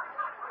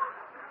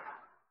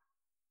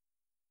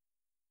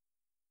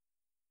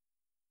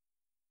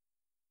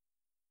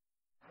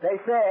 They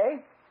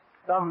say,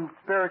 some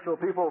spiritual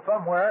people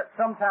somewhere,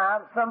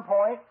 sometime, at some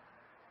point,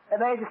 have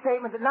made the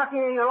statement that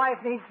nothing in your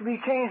life needs to be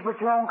changed but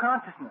your own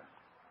consciousness.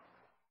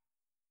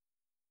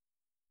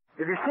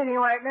 If you're sitting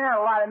right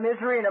now in a lot of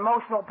misery and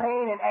emotional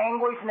pain and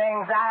anguish and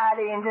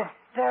anxiety and just,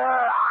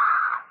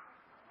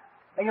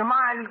 and your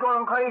mind is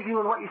going crazy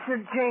with what you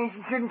should change,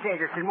 you shouldn't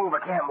change. I should move, I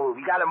can't move.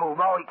 You gotta move.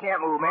 Oh, you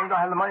can't move, man. You don't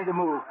have the money to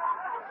move.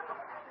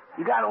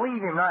 You gotta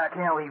leave him. No, I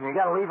can't leave him. You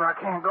gotta leave her. I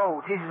can't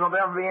go. Jesus will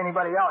never be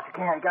anybody else. You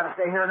can't. You gotta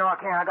stay here. No, I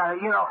can't. I gotta,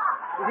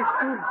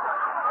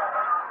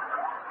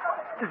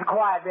 just a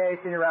quiet day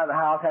sitting around the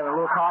house having a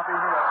little coffee,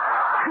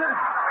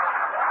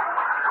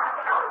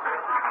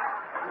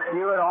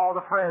 You and all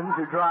the friends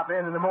who drop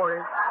in the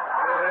morning.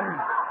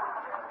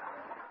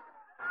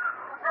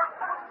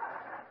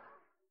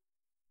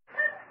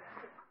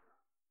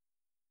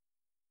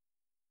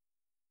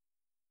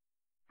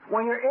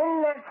 When you're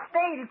in that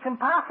state, it's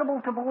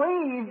impossible to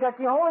believe that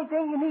the only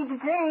thing you need to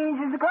change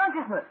is the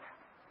consciousness.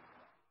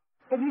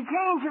 If you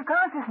change your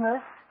consciousness,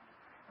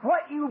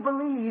 what you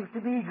believe to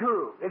be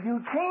true. If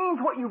you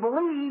change what you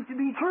believe to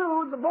be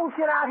true, the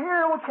bullshit out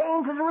here will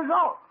change as a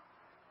result.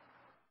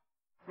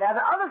 Now,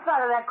 the other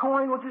side of that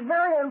coin, which is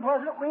very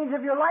unpleasant, means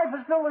if your life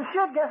is filled with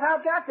shit, guess how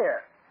it got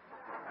there?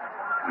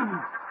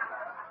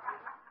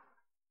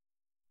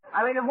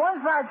 I mean, if one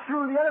side's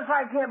true, the other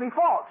side can't be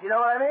false. You know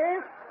what I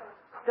mean?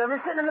 So if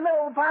you're sitting in the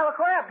middle of a pile of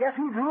crap, guess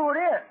who drew it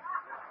in?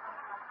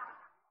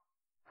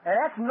 And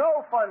that's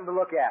no fun to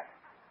look at.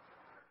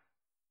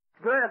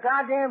 You're in a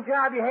goddamn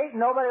job you hate and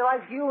nobody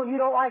likes you and you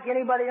don't like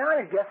anybody on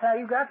it. Guess how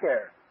you got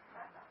there?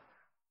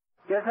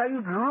 Guess how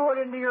you drew it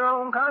into your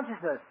own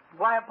consciousness?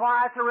 Why it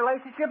applies to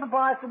relationship,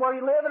 applies to where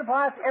you live, it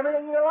applies to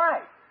everything in your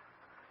life.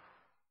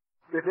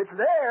 If it's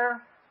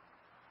there,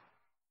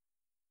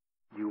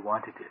 you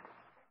wanted it.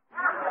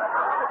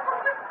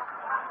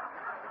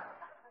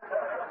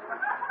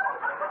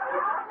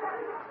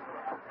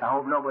 I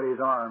hope nobody's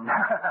armed.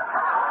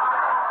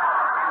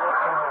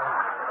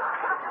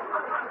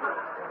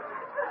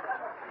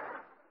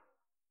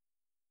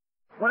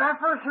 When I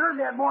first heard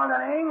that, boy, I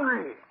got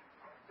angry.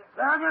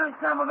 How did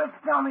some of it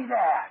tell me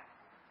that?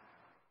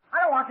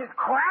 I don't want this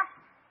crap.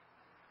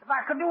 If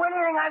I could do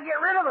anything, I'd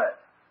get rid of it.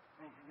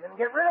 And she didn't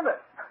get rid of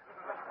it.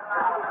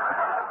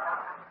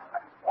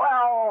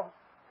 Well...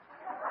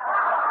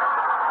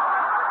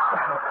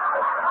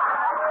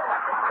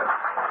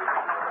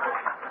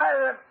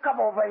 There's a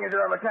couple of things that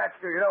I'm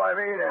attached to, you know what I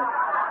mean?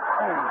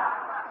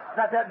 It's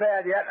not that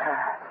bad yet.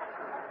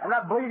 I'm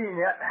not bleeding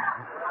yet.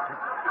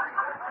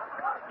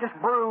 Just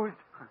bruised.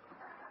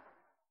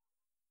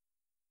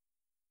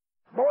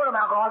 Boredom,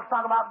 alcoholics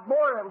talk about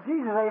boredom.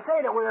 Jesus, they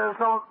say that we're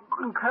so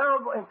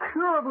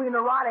incurably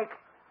neurotic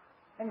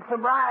in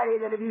sobriety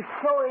that if you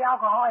show the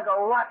alcoholic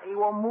a rut, he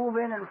will move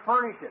in and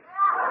furnish it.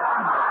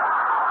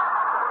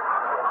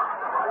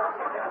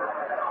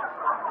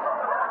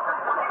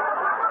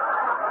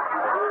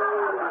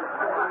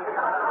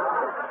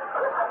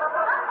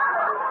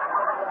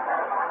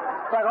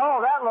 It's like,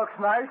 oh, that looks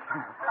nice.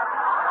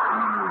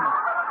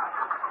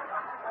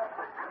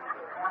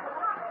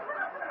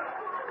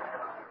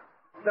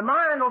 The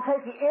mind will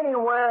take you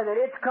anywhere that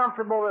it's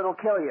comfortable, it'll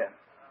kill you.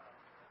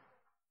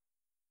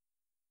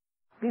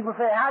 People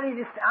say, how do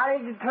you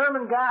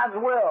determine God's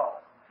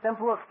will?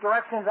 Simplest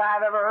directions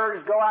I've ever heard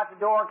is go out the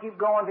door and keep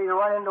going till you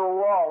run into a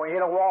wall. When you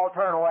hit a wall,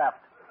 turn left.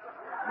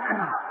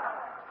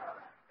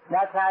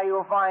 That's how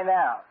you'll find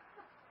out.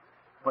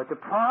 But the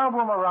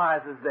problem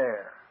arises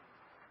there.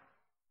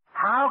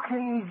 How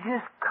can you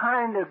just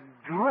kind of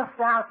drift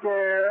out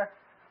there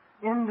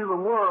into the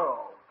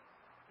world,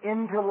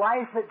 into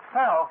life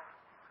itself,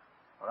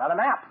 without a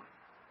map?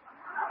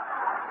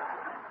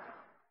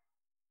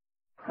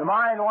 The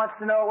mind wants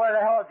to know where the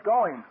hell it's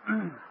going.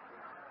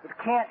 It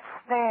can't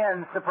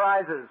stand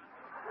surprises.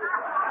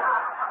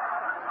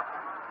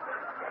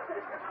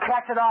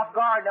 Catch it off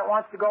guard and it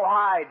wants to go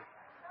hide.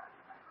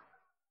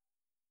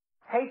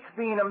 Hates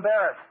being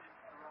embarrassed.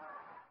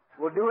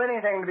 Will do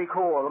anything to be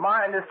cool. The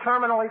mind is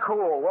terminally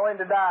cool, willing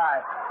to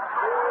die.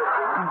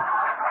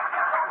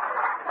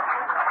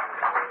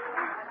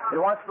 It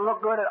wants to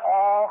look good at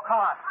all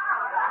costs.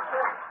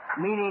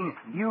 Meaning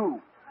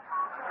you.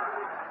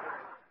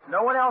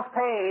 No one else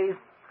pays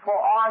for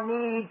our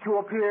need to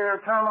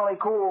appear terminally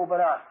cool but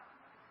us.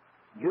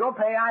 You don't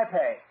pay, I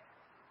pay.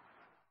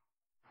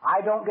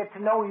 I don't get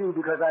to know you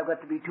because I've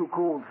got to be too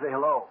cool to say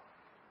hello.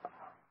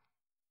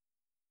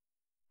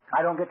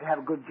 I don't get to have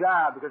a good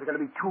job because I've got to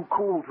be too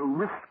cool to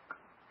risk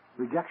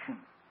rejection.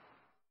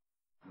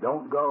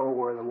 Don't go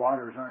where the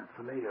waters aren't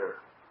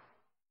familiar.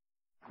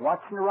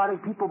 Watch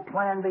neurotic people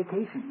plan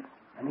vacations.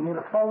 And you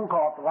get a phone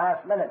call at the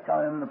last minute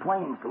telling them the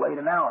plane's delayed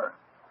an hour.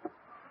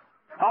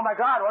 Oh my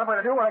God, what am I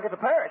going to do when I get to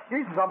Paris?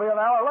 Jesus, I'll be an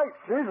hour late.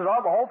 Jesus,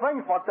 the whole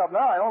thing's fucked up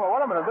now. I don't know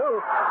what I'm going to do.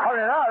 I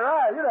mean, all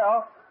right, you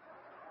know.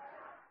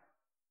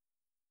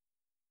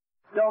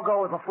 Don't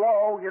go with the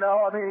flow, you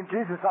know. I mean,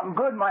 Jesus, something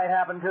good might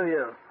happen to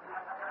you.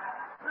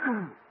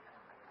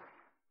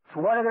 It's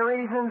one of the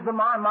reasons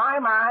my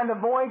mind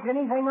avoids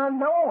anything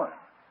unknown.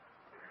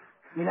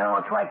 You know,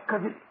 it's like,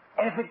 and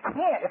if it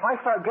can't, if I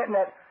start getting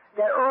that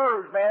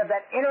urge, man,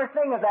 that inner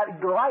thing of that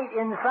light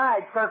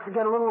inside starts to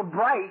get a little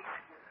bright,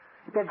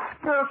 that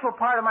spiritual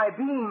part of my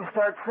being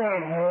starts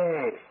saying,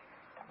 hey,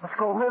 let's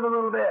go live a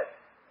little bit.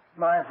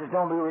 Mine says,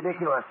 don't be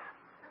ridiculous.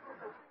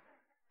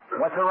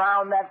 What's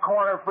around that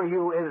corner for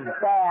you is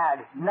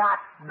bad, not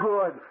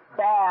good,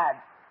 bad.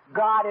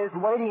 God is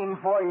waiting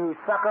for you,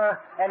 sucker,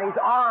 and He's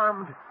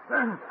armed.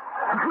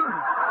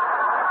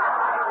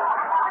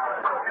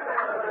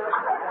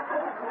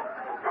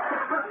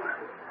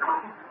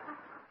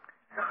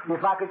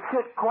 If I could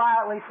sit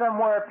quietly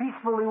somewhere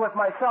peacefully with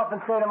myself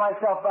and say to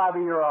myself, Bobby,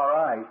 you're all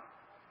right.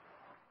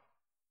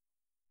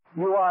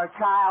 You are a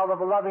child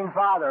of a loving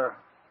Father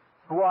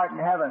who art in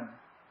heaven.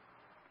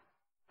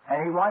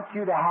 And He wants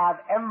you to have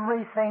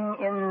everything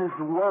in this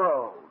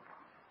world.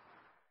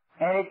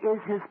 And it is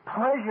His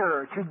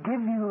pleasure to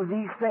give you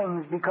these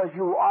things because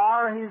you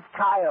are His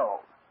child.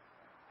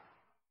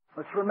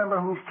 Let's remember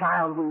whose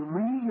child we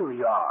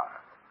really are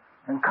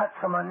and cut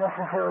some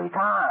unnecessary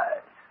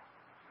ties.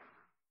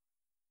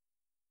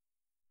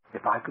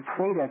 If I could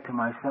say that to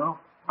myself,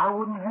 I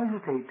wouldn't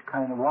hesitate to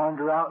kind of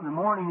wander out in the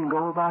morning and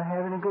go about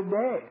having a good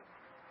day.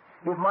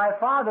 If my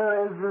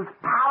Father is this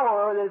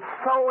power that's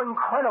so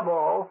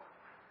incredible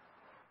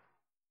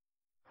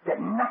that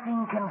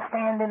nothing can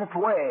stand in its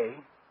way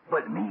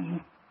but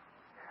me,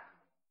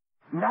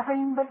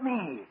 nothing but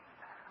me,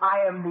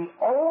 I am the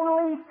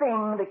only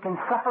thing that can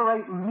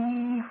separate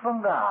me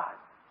from God.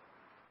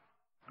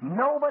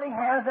 Nobody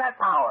has that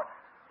power.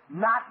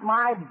 Not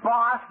my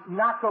boss,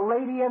 not the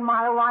lady in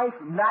my life,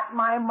 not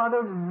my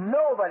mother.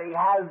 Nobody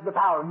has the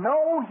power.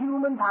 No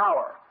human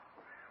power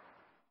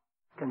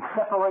can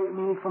separate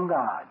me from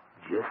God.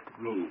 Just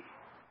me.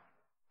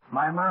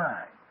 My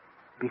mind.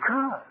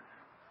 Because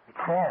it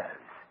says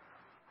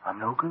I'm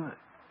no good.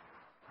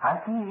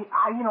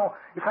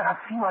 It's like I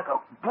feel like a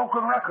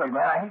broken record,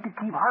 man. I hate to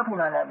keep harping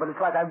on that, but it's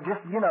like I'm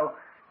just,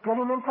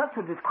 getting in touch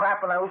with this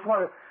crap, and I just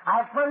want to.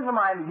 I have friends of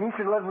mine that used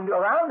to live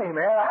around me,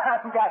 man.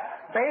 I've got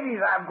babies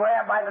I've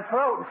grabbed by the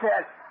throat and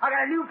said, "I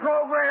got a new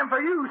program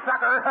for you,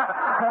 sucker."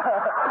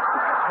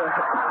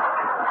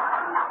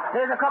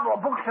 There's a couple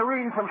of books to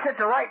read and some shit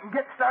to write and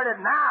get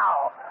started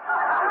now.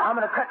 I'm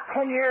going to cut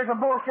 10 years of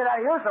bullshit out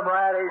of your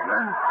sobriety.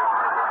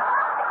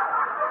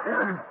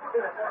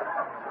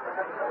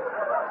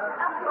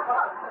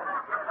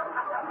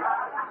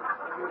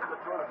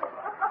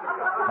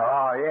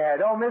 Oh, yeah,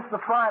 don't miss the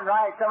fun,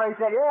 right? Somebody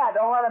said, yeah,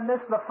 don't let them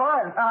miss the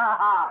fun.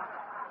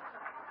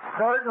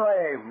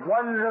 Certainly,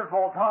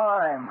 wonderful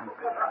time.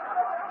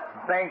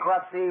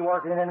 Bankruptcy,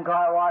 working in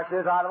car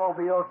washes,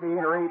 automobiles being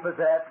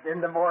repossessed,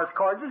 in divorce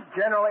court, just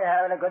generally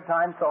having a good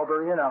time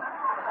sober,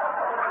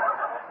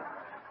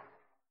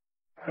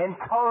 In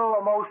total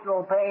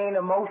emotional pain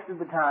most of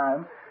the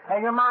time,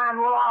 and your mind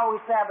will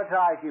always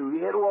sabotage you.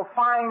 It will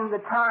find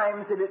the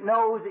times that it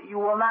knows that you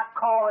will not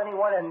call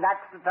anyone, and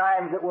that's the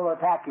times it will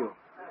attack you.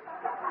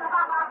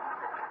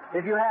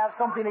 If you have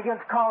something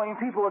against calling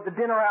people at the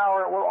dinner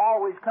hour, it will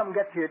always come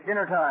get you at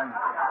dinner time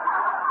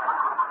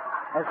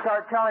and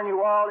start telling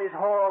you all these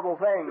horrible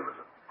things.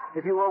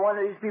 If you were one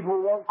of these people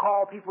who won't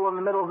call people in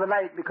the middle of the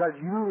night because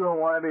you don't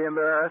want to be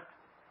embarrassed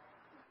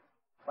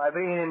by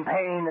being in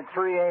pain at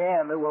 3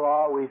 a.m., it will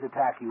always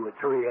attack you at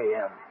 3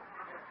 a.m.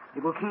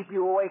 It will keep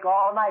you awake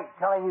all night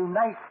telling you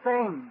nice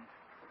things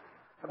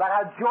about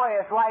how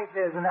joyous life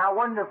is and how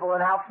wonderful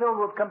and how filled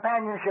with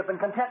companionship and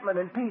contentment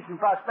and peace and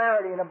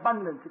prosperity and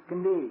abundance it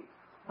can be.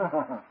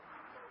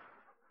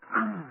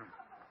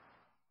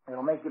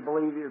 It'll make you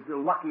believe you're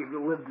lucky if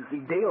you live to see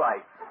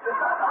daylight.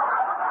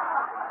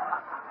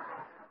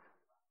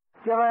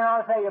 Do you ever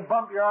know, say you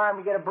bump your arm,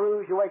 you get a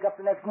bruise, you wake up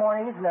the next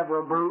morning, it's never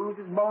a bruise,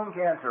 it's bone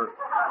cancer.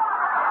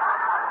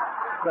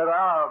 Said,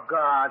 oh,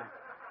 God,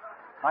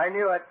 I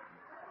knew it.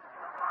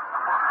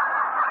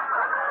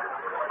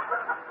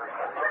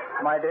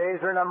 My days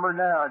are numbered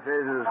now,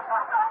 Jesus.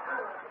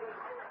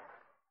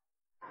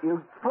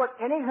 You put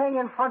anything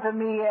in front of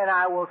me and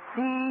I will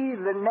see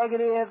the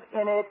negative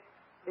in it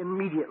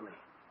immediately.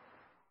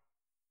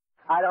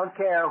 I don't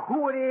care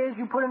who it is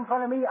you put in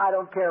front of me. I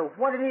don't care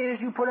what it is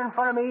you put in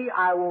front of me.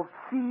 I will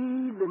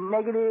see the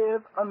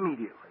negative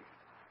immediately.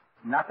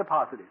 Not the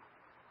positive.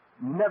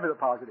 Never the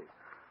positive.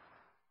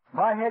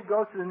 My head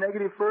goes to the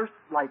negative first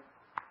like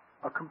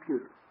a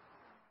computer.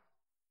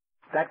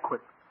 That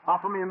quick.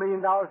 Offer me $1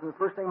 million, and the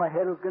first thing my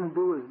head is going to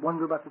do is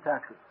wonder about the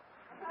taxes.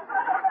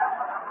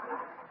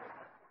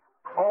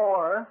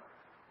 Or,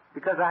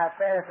 because I have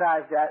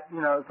fantasized that,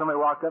 somebody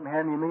walked up and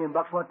handed me $1 million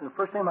once, and the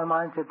first thing my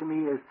mind said to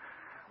me is,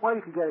 well,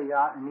 you could get a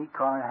yacht and a neat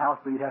car and a house,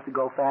 but you'd have to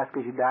go fast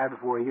because you'd die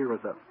before a year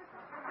was up.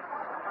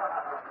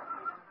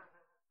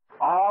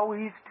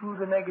 Always to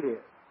the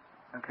negative,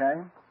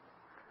 okay?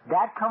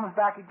 That comes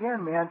back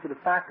again, man, to the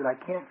fact that I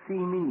can't see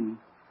me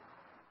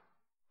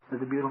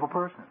as a beautiful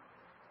person.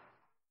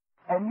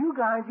 And you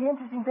guys, the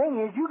interesting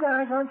thing is, you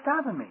guys aren't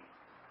stopping me.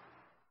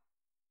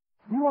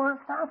 You aren't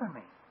stopping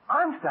me.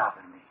 I'm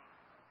stopping me.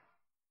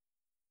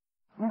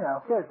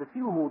 There's the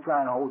few who are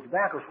trying to hold you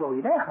back or slow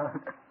you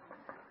down.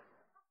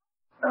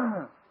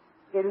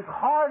 It is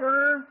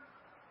harder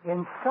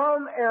in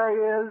some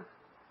areas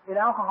in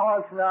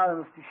Alcoholics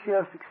Anonymous to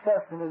share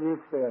success than it is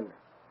failure.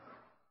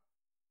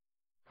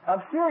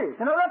 I'm serious.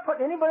 And I'm not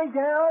putting anybody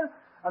down.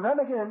 I'm not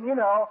making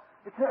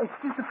it's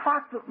just a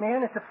fact that,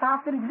 man, it's a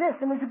fact that exists,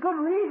 and there's a good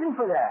reason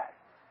for that,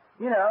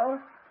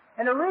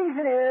 And the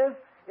reason is,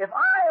 if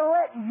I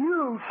let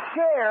you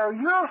share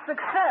your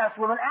success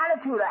with an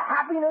attitude of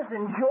happiness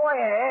and joy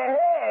and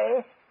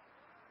hey,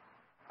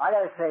 I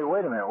gotta say,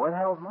 wait a minute, where the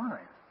hell's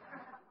mine?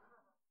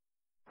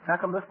 How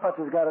come this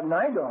putter's got it and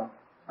I don't?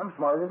 I'm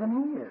smarter than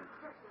he is.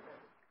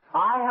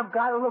 I have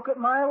got to look at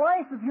my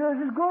life if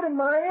yours is good and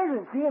mine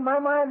isn't. See, and my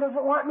mind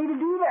doesn't want me to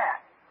do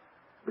that.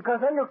 Because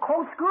under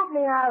close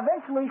scrutiny, I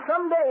eventually,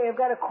 someday, have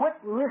got to quit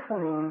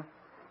listening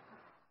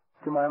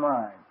to my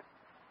mind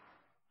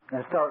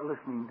and start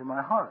listening to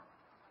my heart.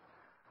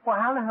 Well,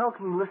 how the hell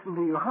can you listen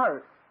to your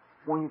heart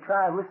when you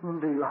tried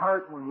listening to your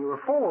heart when you were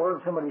 4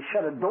 and somebody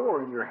shut a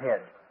door in your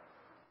head?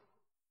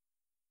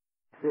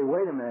 You say,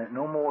 wait a minute,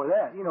 no more of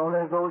that. You know,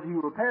 there's those of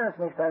you who are parents,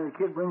 next time the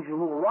kid brings you a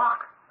little rock,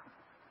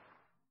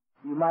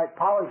 you might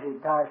polish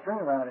it, tie a string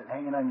around it,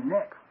 hanging on your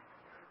neck.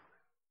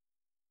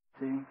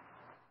 See?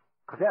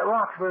 Because that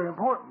rock's very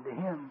important to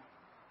him.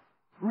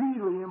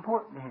 Really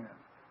important to him.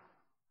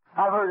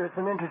 I've heard of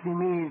some interesting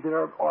meetings that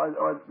are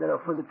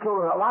for the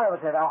children. A lot of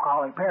us have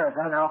alcoholic parents.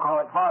 I'm an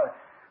alcoholic father.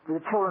 For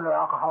the children of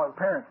alcoholic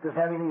parents, it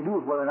doesn't have anything to do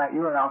with whether or not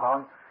you're an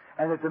alcoholic.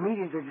 And that the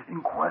meetings are just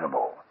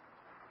incredible.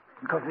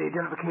 Because the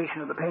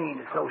identification of the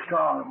pain is so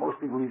strong that most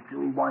people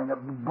usually wind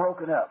up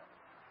broken up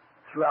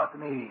throughout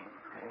the meeting.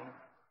 Okay?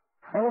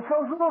 And it's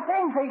those little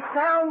things. They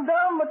sound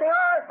dumb, but they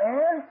aren't,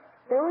 man.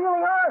 They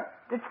really aren't.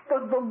 It's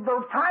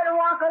they'll tie the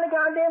rock on a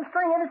goddamn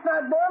string, and it's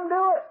not dumb,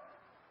 do it.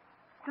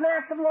 It's an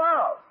act of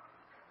love.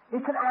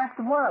 It's an act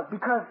of love.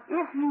 Because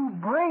if you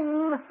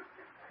bring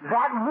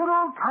that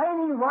little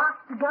tiny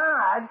rock to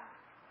God,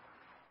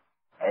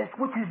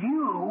 which is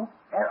you,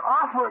 and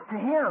offer it to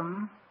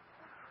Him,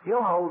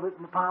 He'll hold it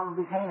in the palm of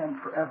His hand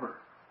forever.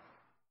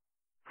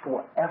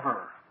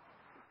 Forever.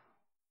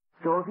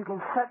 So if you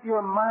can set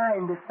your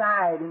mind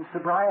aside in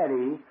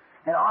sobriety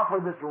and offer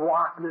this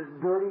rock, this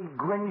dirty,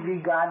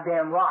 gringy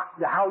goddamn rock,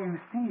 to how you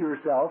see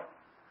yourself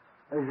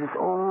as this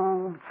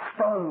old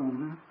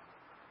stone,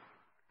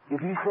 if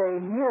you say,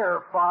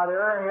 here,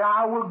 Father,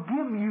 I will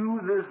give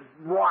you this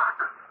rock,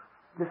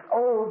 this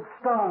old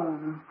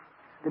stone,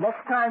 the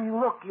next time you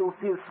look, you'll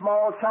see a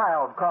small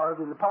child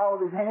carved in the palm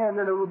of his hand,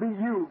 and it will be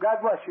you. God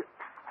bless you.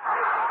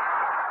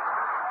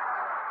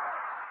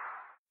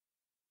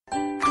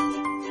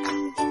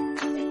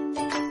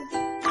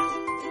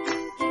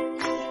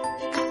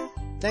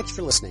 Thanks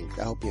for listening.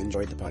 I hope you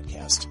enjoyed the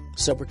podcast.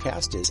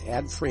 Sobercast is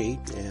ad-free,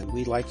 and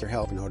we'd like your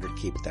help in order to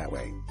keep it that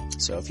way.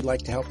 So if you'd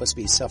like to help us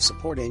be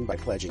self-supporting by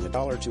pledging $1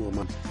 or $2 a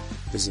month,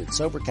 visit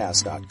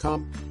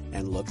Sobercast.com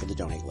and look for the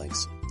donate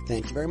links.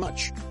 Thank you very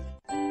much.